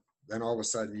system, then all of a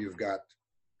sudden you've got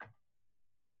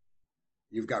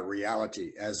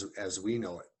reality as we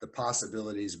know it. The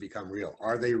possibilities become real.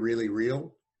 Are they really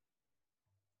real?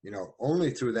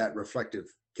 Only through that reflective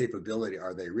capability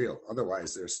are they real.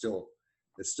 Otherwise, it's still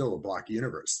a block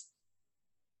universe.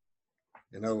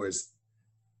 In other words,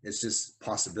 it's just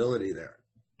possibility there.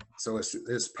 So it's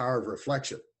this power of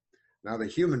reflection. Now, the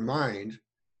human mind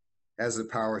has the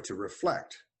power to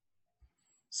reflect.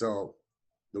 So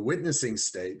the witnessing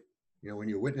state, when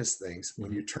you witness things, mm-hmm.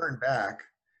 when you turn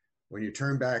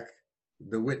back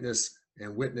the witness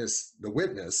and witness the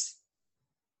witness,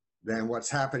 then what's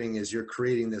happening is you're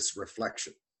creating this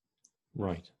reflection.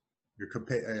 Right.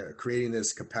 You're creating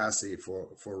this capacity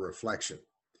for reflection.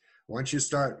 Once you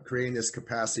start creating this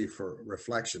capacity for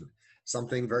reflection,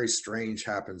 something very strange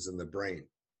happens in the brain.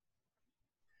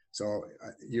 So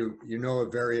you know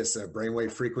of various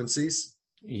brainwave frequencies?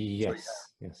 Yes.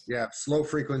 So yes. You have slow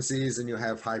frequencies and you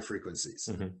have high frequencies.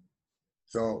 Mm-hmm.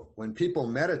 So when people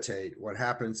meditate, what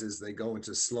happens is they go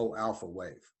into slow alpha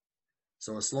wave.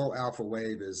 So a slow alpha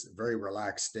wave is a very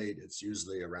relaxed state. It's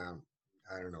usually around,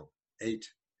 8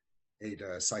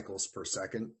 cycles per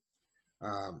second.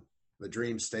 The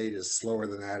dream state is slower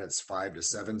than that. It's 5 to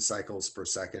 7 cycles per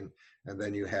second. And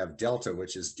then you have delta,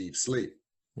 which is deep sleep,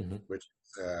 mm-hmm. which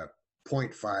is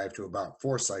 0.5 to about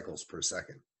 4 cycles per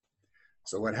second.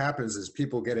 So what happens is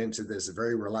people get into this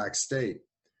very relaxed state.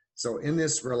 So in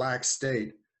this relaxed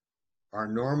state, our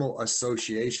normal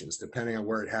associations, depending on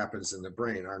where it happens in the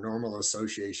brain, our normal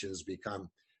associations become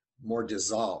more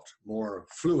dissolved, more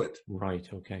fluid. Right,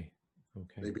 okay.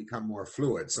 Okay. They become more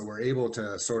fluid. So we're able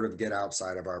to sort of get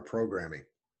outside of our programming,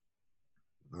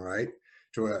 all right,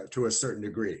 to a certain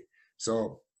degree.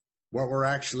 So what we're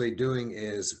actually doing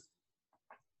is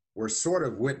we're sort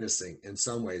of witnessing in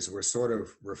some ways. We're sort of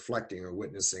reflecting or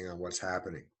witnessing on what's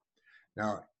happening.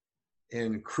 Now,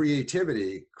 in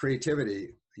creativity,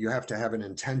 you have to have an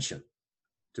intention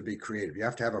to be creative. You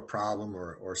have to have a problem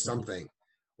or something,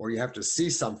 or you have to see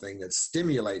something that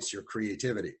stimulates your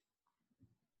creativity,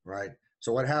 right?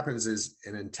 So what happens is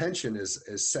an intention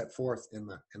is set forth in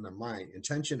the mind.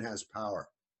 Intention has power.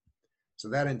 So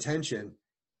that intention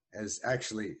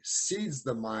actually seeds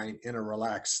the mind in a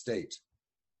relaxed state.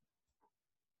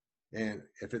 And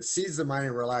if it seeds the mind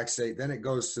in a relaxed state, then it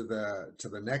goes to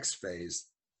the next phase,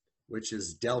 which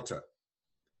is delta.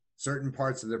 Certain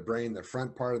parts of the brain, the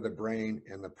front part of the brain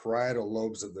and the parietal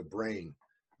lobes of the brain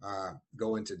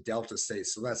go into delta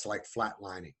states. So that's like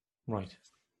flatlining. Right.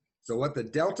 So what the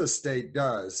delta state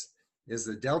does is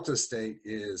the delta state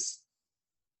is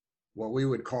what we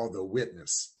would call the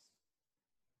witness.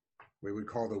 We would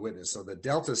call the witness. So the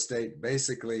delta state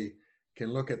basically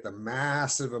can look at the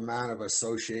massive amount of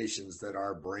associations that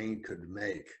our brain could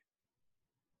make,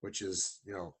 which is,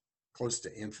 close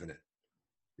to infinite.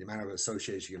 The amount of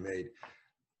association you made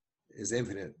is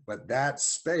infinite, but that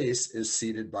space is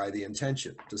seeded by the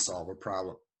intention to solve a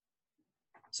problem.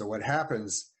 So what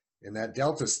happens in that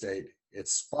delta state, it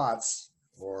spots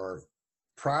or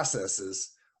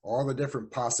processes all the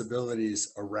different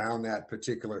possibilities around that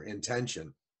particular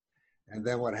intention. And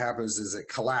then what happens is it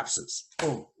collapses,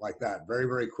 boom, like that, very,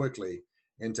 very quickly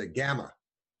into gamma,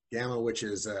 which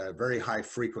is a very high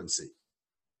frequency.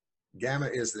 Gamma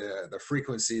is the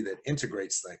frequency that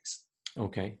integrates things.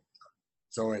 Okay.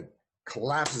 So it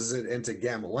collapses it into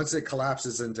gamma. Once it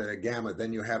collapses into gamma,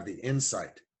 then you have the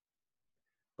insight.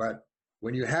 But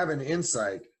when you have an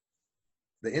insight,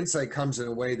 the insight comes in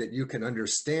a way that you can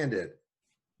understand it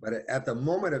But at the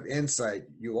moment of insight,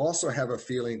 you also have a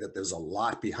feeling that there's a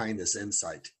lot behind this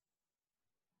insight.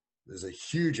 There's a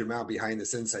huge amount behind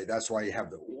this insight. That's why you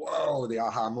have the whoa, the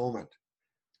aha moment.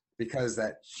 Because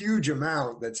that huge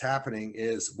amount that's happening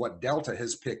is what Delta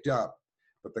has picked up,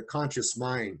 but the conscious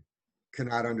mind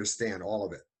cannot understand all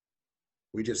of it.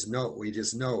 We just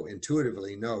know,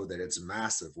 intuitively know that it's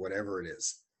massive, whatever it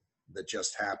is that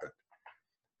just happened.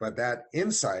 But that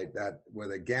insight, that where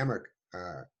the gamma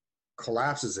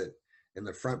collapses it in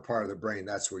the front part of the brain,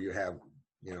 that's where you have,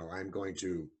 you know, I'm going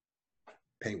to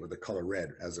paint with the color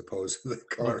red as opposed to the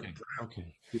color brown. Okay.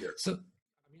 So,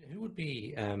 I mean, who would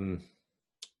be,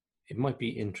 it might be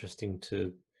interesting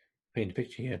to paint a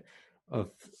picture here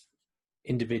of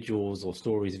individuals or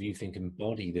stories of you think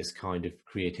embody this kind of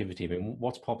creativity. I mean,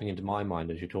 what's popping into my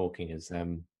mind as you're talking is,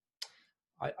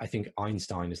 I think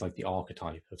Einstein is like the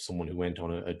archetype of someone who went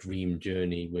on a dream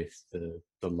journey with the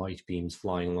light beams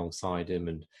flying alongside him,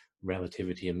 and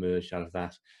relativity emerged out of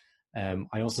that.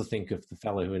 I also think of the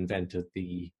fellow who invented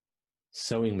the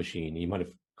sewing machine. He might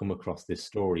have come across this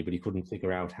story, but he couldn't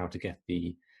figure out how to get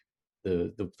the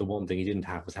one thing he didn't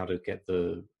have was how to get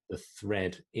the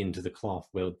thread into the cloth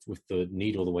with the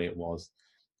needle the way it was.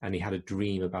 And he had a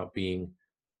dream about being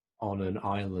on an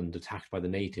island attacked by the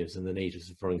natives, and the natives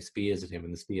were throwing spears at him,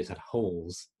 and the spears had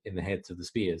holes in the heads of the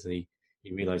spears, and he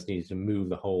realized he needed to move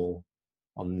the hole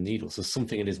on the needle. So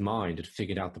something in his mind had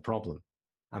figured out the problem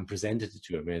and presented it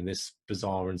to him in this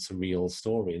bizarre and surreal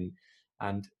story.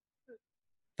 And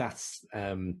that's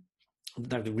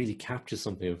that really captures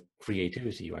something of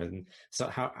creativity, right? And so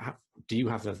how do you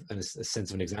have a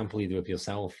sense of an example, either of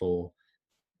yourself or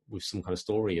with some kind of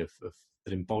story of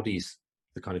that embodies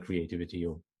the kind of creativity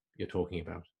you're talking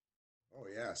about? Oh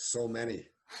yeah, so many.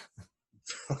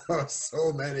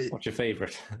 So many. What's your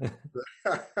favorite?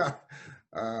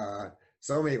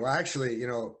 So many. Well, actually, you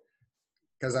know,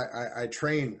 because I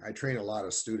train a lot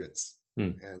of students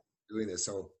and doing this.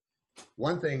 So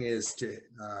one thing is to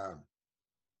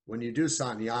when you do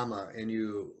Sanyama and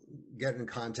you get in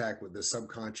contact with the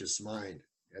subconscious mind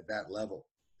at that level,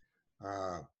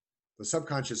 the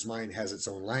subconscious mind has its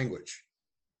own language.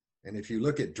 And if you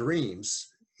look at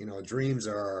dreams, you know, dreams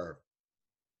are,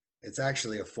 it's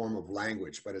actually a form of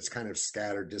language, but it's kind of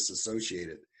scattered,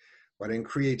 disassociated. But in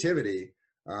creativity,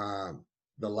 the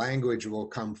language will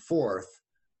come forth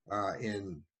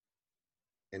in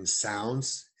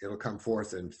sounds, it'll come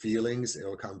forth in feelings,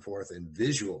 it'll come forth in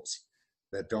visuals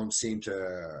that don't seem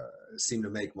to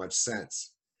make much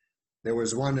sense. There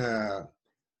was one,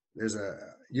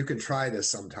 you can try this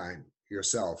sometime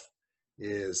yourself,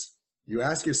 is you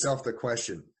ask yourself the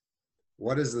question,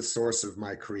 what is the source of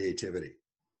my creativity?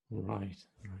 Right.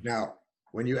 Now,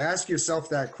 when you ask yourself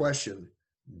that question,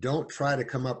 don't try to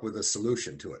come up with a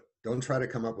solution to it. Don't try to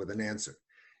come up with an answer.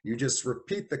 You just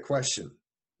repeat the question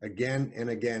again and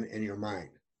again in your mind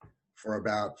for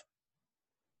about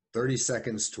 30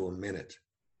 seconds to a minute.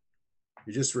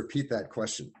 You just repeat that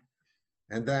question.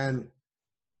 And then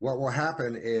what will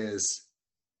happen is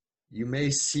you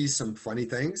may see some funny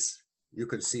things. You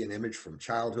could see an image from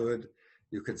childhood.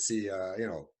 You could see, you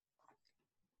know,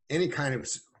 any kind of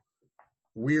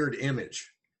weird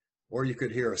image, or you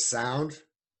could hear a sound,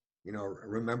 you know,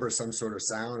 remember some sort of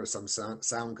sound, or some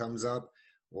sound comes up,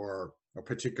 or a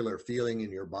particular feeling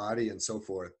in your body and so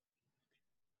forth.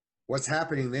 What's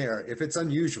happening there, if it's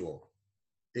unusual,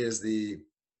 is the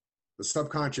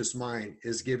subconscious mind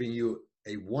is giving you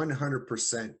a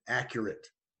 100% accurate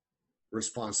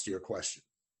response to your question.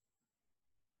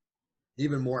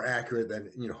 Even more accurate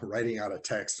than, you know, writing out a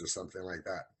text or something like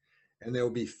that. And there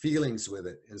will be feelings with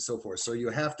it and so forth. So you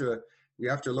have to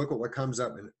look at what comes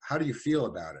up and how do you feel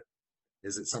about it?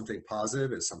 Is it something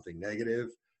positive? Is it something negative,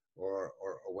 or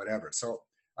whatever? So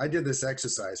I did this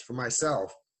exercise for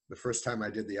myself. The first time I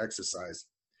did the exercise,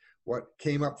 what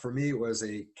came up for me was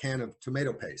a can of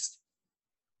tomato paste.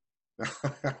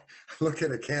 Look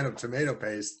at a can of tomato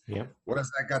paste. Yeah. What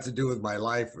has that got to do with my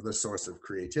life or the source of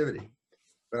creativity?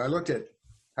 But I looked at,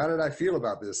 how did I feel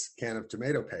about this can of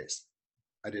tomato paste?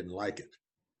 I didn't like it.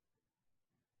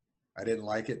 I didn't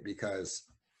like it because,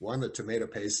 one, the tomato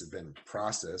paste had been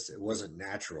processed. It wasn't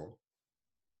natural.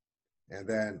 And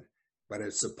then, but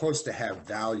it's supposed to have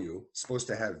value,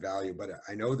 but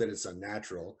I know that it's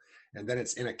unnatural. And then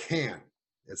it's in a can,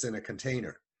 it's in a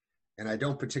container. And I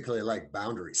don't particularly like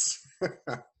boundaries.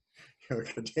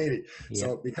 Containing. Yeah.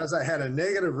 So because I had a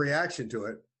negative reaction to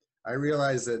it, I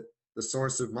realized that the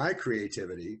source of my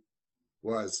creativity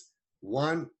was,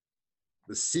 one,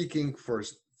 the seeking for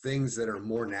things that are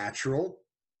more natural,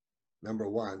 number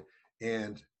one,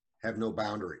 and have no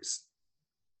boundaries.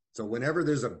 So whenever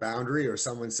there's a boundary or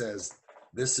someone says,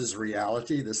 this is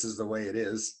reality. This is the way it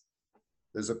is.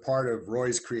 There's a part of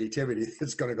Roy's creativity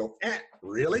that's going to go,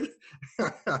 really?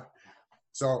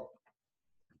 So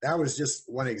that was just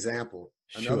one example.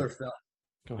 Sure.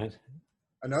 Go ahead.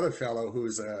 Another fellow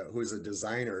who's a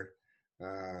designer,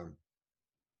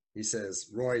 he says,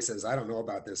 Roy says, I don't know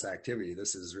about this activity.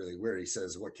 This is really weird. He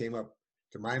says, what came up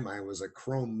to my mind was a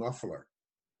chrome muffler,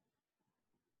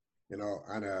 you know,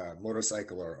 on a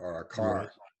motorcycle or a car.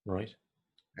 Right.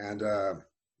 And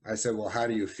I said, well, how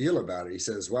do you feel about it? He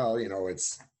says, well, you know,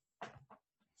 it's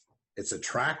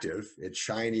attractive. It's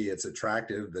shiny. It's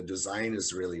attractive. The design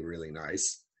is really, really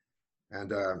nice.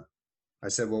 And I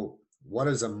said, well, what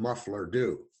does a muffler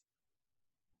do?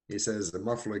 He says, the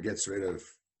muffler gets rid of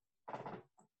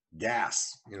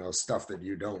gas, you know, stuff that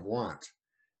you don't want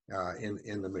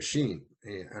in the machine.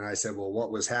 And I said, well,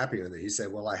 what was happening with it? He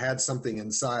said, well, I had something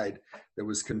inside that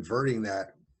was converting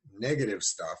that negative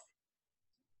stuff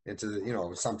into, you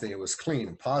know, something that was clean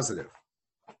and positive.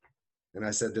 And I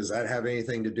said, does that have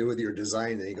anything to do with your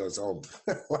design? And he goes, oh,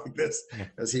 like this,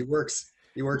 as he works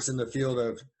in the field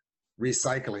of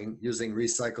recycling, using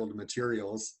recycled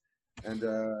materials. And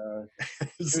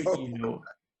so, you know,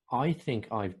 I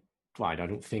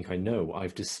know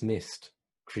I've dismissed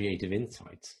creative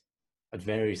insights at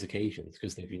various occasions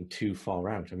because they've been too far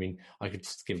out. I mean, I could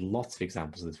just give lots of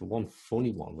examples of this, but one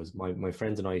funny one was my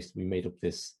friends and I, we made up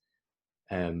this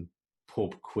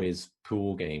pub quiz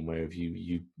pool game where if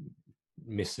you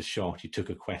missed a shot, you took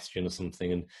a question or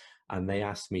something, and they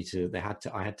asked me I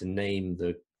had to name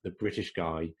the British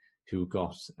guy who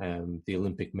got the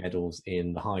Olympic medals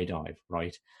in the high dive,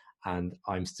 right? And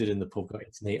I'm stood in the pub.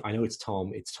 I know it's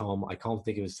Tom. I can't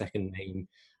think of his second name.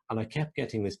 And I kept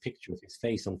getting this picture of his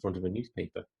face on front of a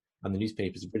newspaper. And the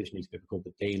newspaper is a British newspaper called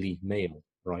the Daily Mail,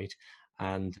 right?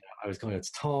 And I was going,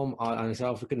 it's Tom. And I said,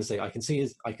 oh, for goodness sake, I can see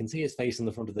his face on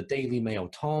the front of the Daily Mail.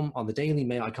 Tom on the Daily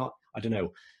Mail. I don't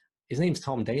know. His name's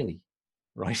Tom Daly,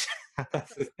 right?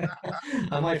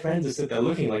 And my friends are sitting there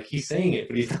looking like he's saying it,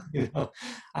 but he's not, you know.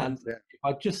 And if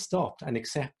I just stopped and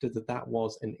accepted that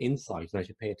was an insight and I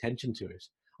should pay attention to it,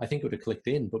 I think it would have clicked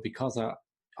in. But because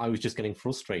I was just getting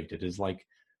frustrated, is like,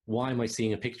 why am I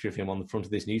seeing a picture of him on the front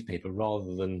of this newspaper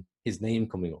rather than his name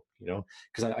coming up? You know,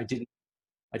 because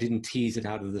I didn't tease it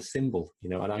out of the symbol, you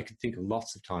know. And I could think of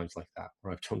lots of times like that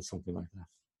where I've done something like that.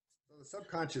 So the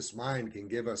subconscious mind can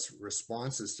give us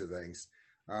responses to things.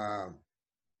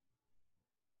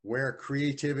 Where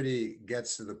creativity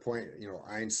gets to the point, you know,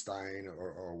 Einstein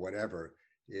or whatever,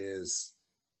 is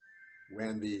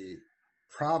when the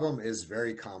problem is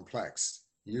very complex.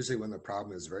 Usually when the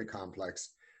problem is very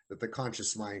complex, that the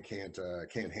conscious mind can't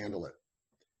handle it.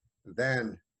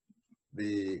 Then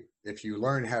if you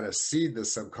learn how to seed the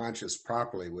subconscious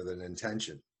properly with an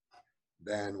intention,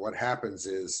 then what happens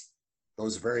is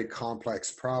those very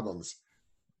complex problems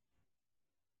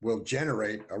will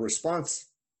generate a response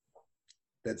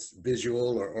that's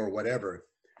visual or whatever.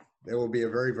 There will be a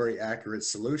very, very accurate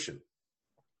solution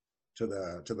to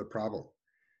the problem.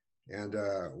 And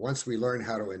once we learn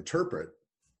how to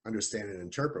understand and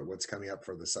interpret what's coming up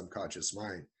for the subconscious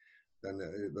mind,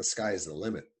 then the sky is the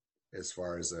limit as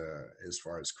far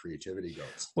as creativity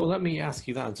goes. Well, let me ask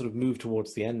you that and sort of move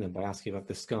towards the end then by asking about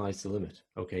the sky's the limit,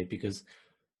 okay? Because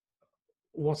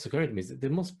what's occurring to me is that there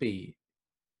must be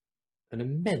an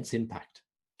immense impact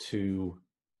to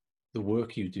the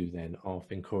work you do then of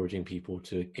encouraging people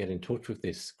to get in touch with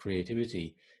this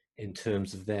creativity in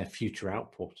terms of their future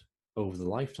output over the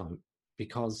lifetime,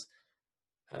 because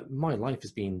my life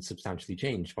has been substantially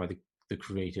changed by the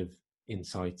creative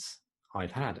insights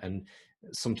I've had, and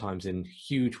sometimes in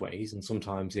huge ways, and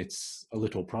sometimes it's a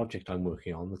little project I'm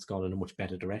working on that's gone in a much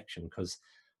better direction because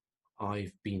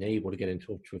I've been able to get in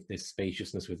touch with this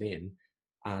spaciousness within,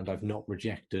 and I've not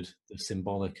rejected the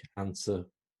symbolic answer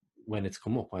when it's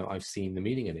come up. I've seen the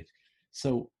meaning in it.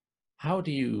 So how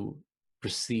do you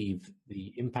perceive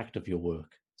the impact of your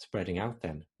work spreading out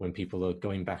then when people are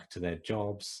going back to their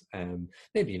jobs?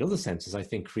 Maybe in other senses, I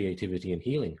think creativity and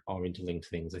healing are interlinked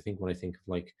things. I think when I think of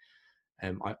like,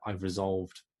 I've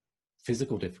resolved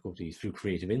physical difficulties through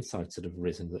creative insights that have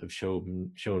arisen, that have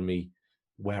shown me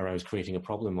where I was creating a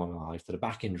problem in my life that a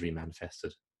back injury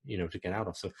manifested, you know, to get out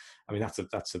of. So, I mean, that's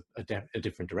a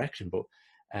different direction, but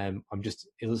I'm just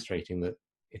illustrating that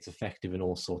it's effective in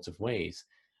all sorts of ways.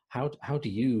 How do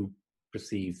you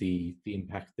perceive the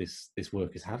impact this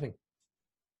work is having?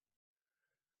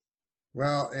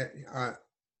 Well,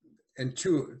 in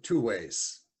two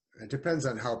ways. It depends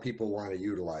on how people want to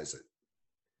utilize it.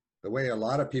 The way a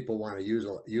lot of people want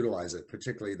to utilize it,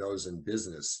 particularly those in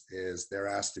business, is they're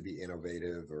asked to be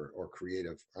innovative or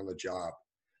creative on the job.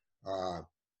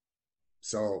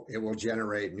 So it will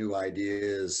generate new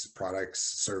ideas,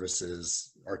 products,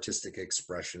 services, artistic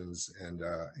expressions,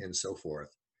 and so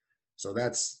forth. So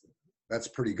that's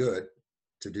pretty good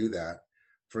to do that.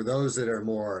 For those that are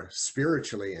more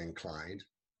spiritually inclined,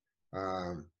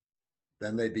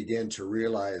 then they begin to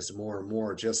realize more and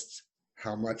more just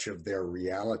how much of their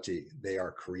reality they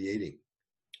are creating.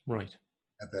 Right.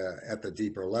 At the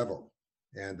deeper level,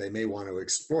 and they may want to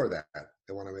explore that.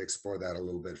 They want to explore that a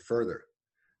little bit further.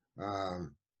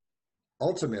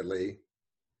 Ultimately,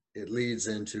 it leads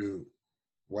into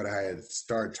what I had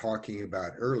started talking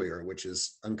about earlier, which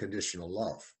is unconditional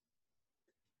love.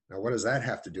 Now, what does that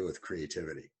have to do with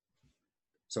creativity?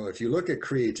 So if you look at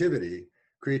creativity,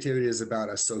 creativity is about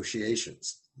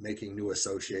associations, making new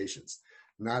associations,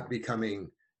 not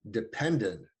becoming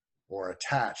dependent or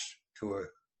attached to a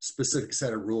specific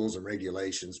set of rules and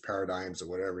regulations, paradigms, or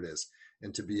whatever it is,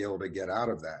 and to be able to get out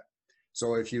of that.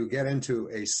 So if you get into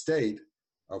a state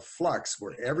of flux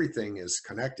where everything is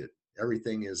connected,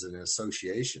 everything is an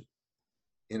association,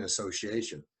 in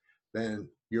association, then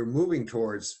you're moving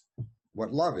towards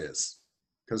what love is,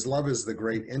 because love is the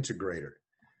great integrator.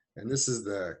 And this is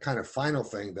the kind of final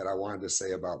thing that I wanted to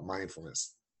say about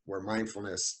mindfulness, where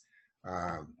mindfulness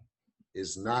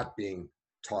is not being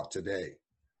taught today.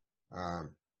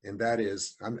 And that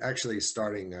is, I'm actually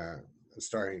starting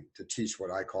to teach what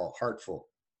I call heartful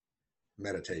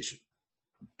meditation.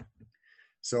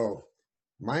 So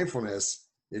mindfulness,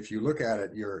 if you look at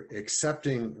it, you're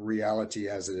accepting reality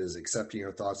as it is, accepting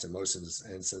your thoughts, emotions,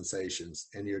 and sensations,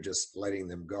 and you're just letting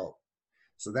them go.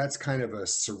 So that's kind of a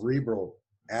cerebral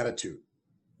attitude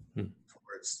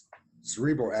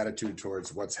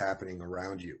towards what's happening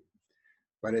around you.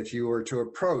 But if you were to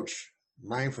approach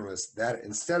mindfulness, that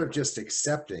instead of just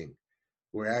accepting,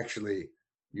 where actually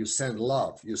you send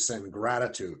love, you send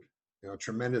gratitude,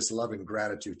 tremendous love and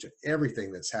gratitude to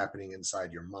everything that's happening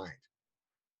inside your mind,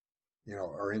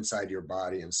 or inside your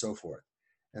body and so forth.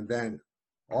 And then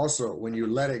also when you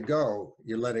let it go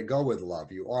with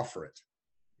love. You offer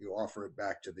it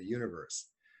back to the universe.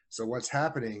 So what's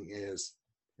happening is,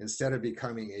 instead of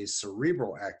becoming a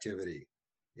cerebral activity,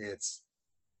 it's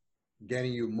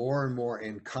getting you more and more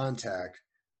in contact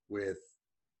with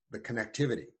the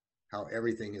connectivity, how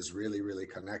everything is really, really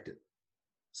connected.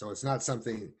 So it's not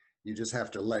something you just have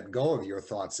to let go of your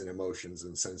thoughts and emotions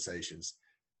and sensations.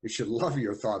 You should love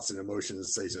your thoughts and emotions and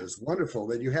sensations. It's wonderful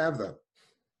that you have them,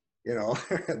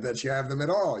 that you have them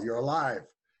at all. You're alive.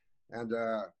 And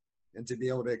to be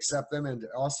able to accept them, and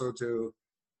also to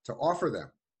offer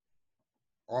them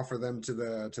to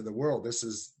the world. This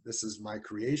is my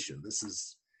creation. This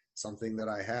is something that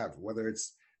I have, whether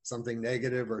it's something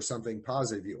negative or something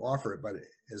positive, you offer it. But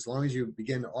as long as you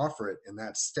begin to offer it in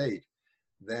that state,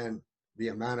 then the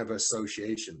amount of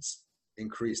associations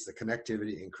increase, the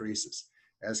connectivity increases.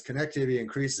 As connectivity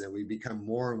increases and we become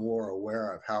more and more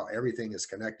aware of how everything is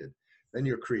connected, then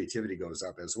your creativity goes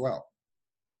up as well.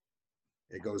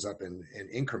 It goes up in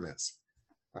increments.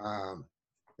 In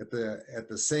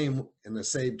the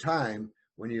same time,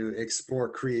 when you explore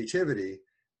creativity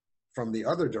from the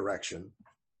other direction,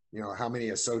 how many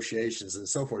associations and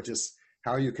so forth, just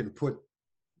how you can put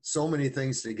so many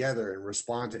things together and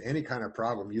respond to any kind of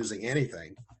problem using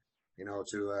anything,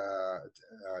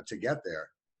 to get there.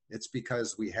 It's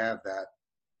because we have that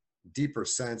deeper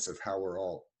sense of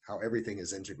how everything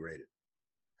is integrated,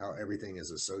 how everything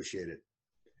is associated.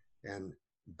 And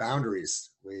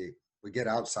boundaries, we get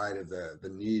outside of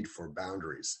the need for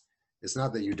boundaries. It's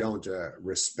not that you don't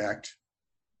respect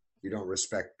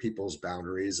people's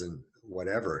boundaries and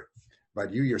whatever,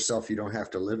 but you yourself, you don't have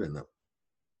to live in them.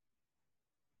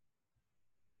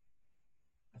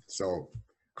 So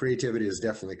creativity is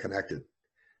definitely connected.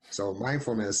 So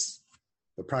mindfulness,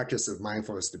 the practice of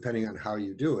mindfulness, depending on how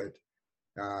you do it,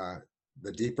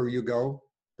 the deeper you go,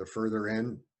 the further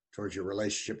in towards your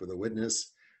relationship with the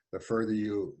witness, the further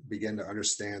you begin to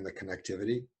understand the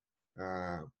connectivity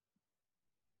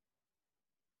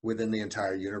within the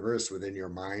entire universe, within your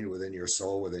mind, within your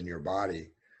soul, within your body,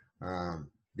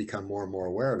 become more and more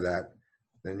aware of that,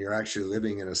 then you're actually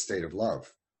living in a state of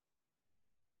love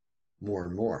more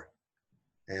and more.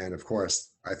 And of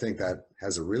course, I think that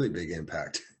has a really big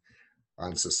impact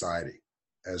on society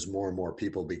as more and more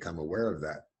people become aware of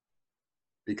that,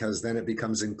 because then it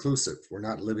becomes inclusive. We're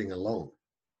not living alone.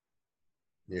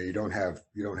 You don't have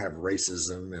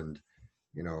racism and,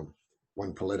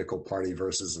 one political party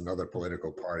versus another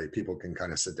political party. People can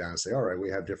kind of sit down and say, all right, we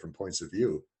have different points of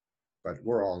view, but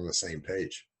we're all on the same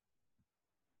page,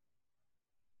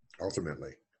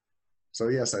 ultimately. So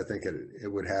yes, I think it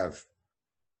would have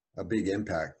a big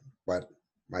impact, but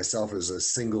myself as a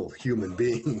single human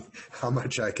being, how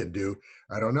much I can do,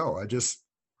 I don't know. I just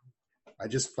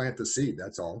plant the seed.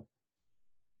 That's all.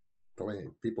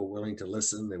 People willing to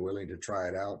listen, they're willing to try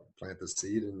it out, plant the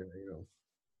seed, and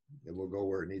it will go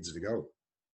where it needs to go.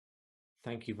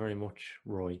 Thank you very much,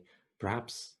 Roy.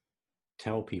 Perhaps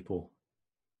tell people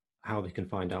how they can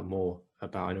find out more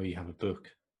about, I know you have a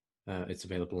book, it's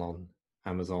available on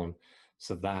Amazon,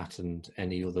 so that and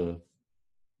any other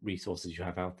resources you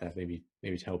have out there, maybe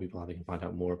tell people how they can find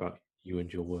out more about you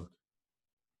and your work.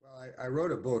 Well, I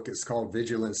wrote a book. It's called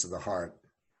Vigilance of the Heart.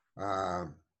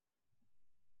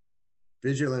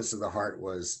 Vigilance of the Heart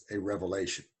was a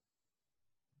revelation.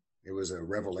 It was a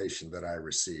revelation that I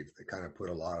received that kind of put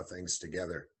a lot of things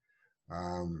together.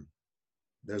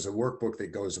 There's a workbook that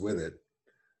goes with it.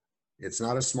 It's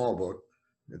not a small book.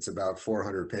 It's about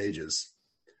 400 pages.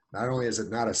 Not only is it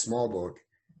not a small book,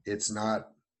 it's not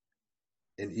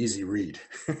an easy read.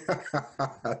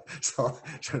 So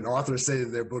an author say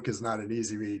that their book is not an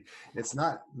easy read. It's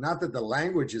not that the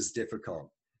language is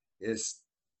difficult. It's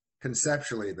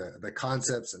conceptually the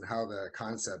concepts and how the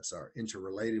concepts are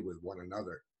interrelated with one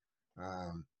another.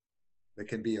 That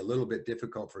can be a little bit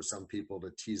difficult for some people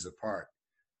to tease apart.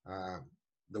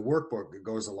 The workbook that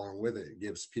goes along with it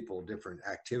gives people different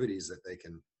activities that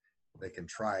they can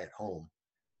try at home.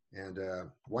 And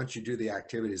once you do the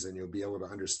activities, then you'll be able to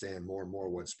understand more and more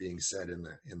what's being said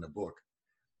in the book.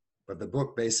 But the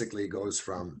book basically goes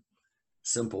from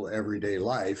simple everyday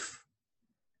life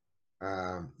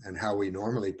and how we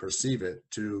normally perceive it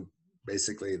to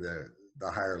basically the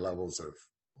higher levels of,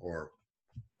 or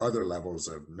other levels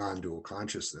of non-dual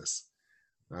consciousness.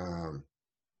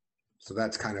 So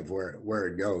that's kind of where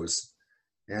it goes.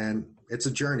 And it's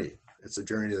a journey. It's a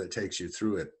journey that takes you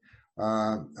through it.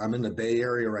 I'm in the Bay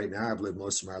Area right now. I've lived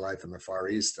most of my life in the Far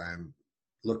East. I'm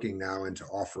looking now into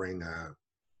offering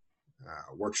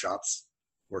workshops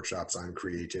on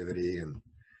creativity and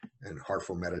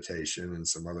heartful meditation and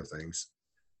some other things.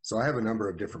 So I have a number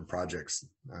of different projects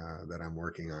that I'm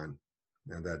working on,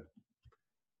 and that,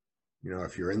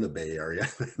 if you're in the Bay Area,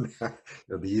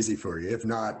 it'll be easy for you. If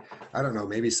not, I don't know,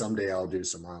 maybe someday I'll do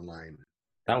some online.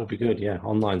 That would be good. Yeah.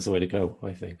 Online's the way to go,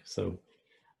 I think. So,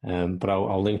 but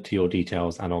I'll link to your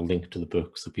details, and I'll link to the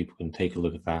book so people can take a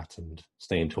look at that and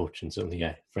stay in touch. And certainly,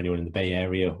 yeah, for anyone in the Bay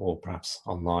Area or perhaps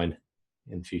online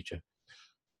in the future.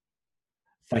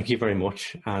 Thank you very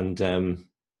much. And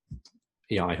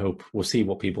yeah, I hope we'll see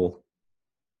what people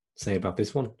say about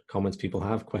this one, comments people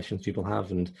have, questions people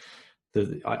have. And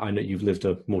I know you've lived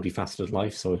a multifaceted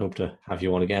life, so I hope to have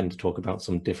you on again to talk about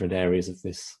some different areas of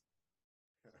this.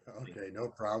 Okay, no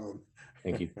problem.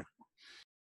 Thank you.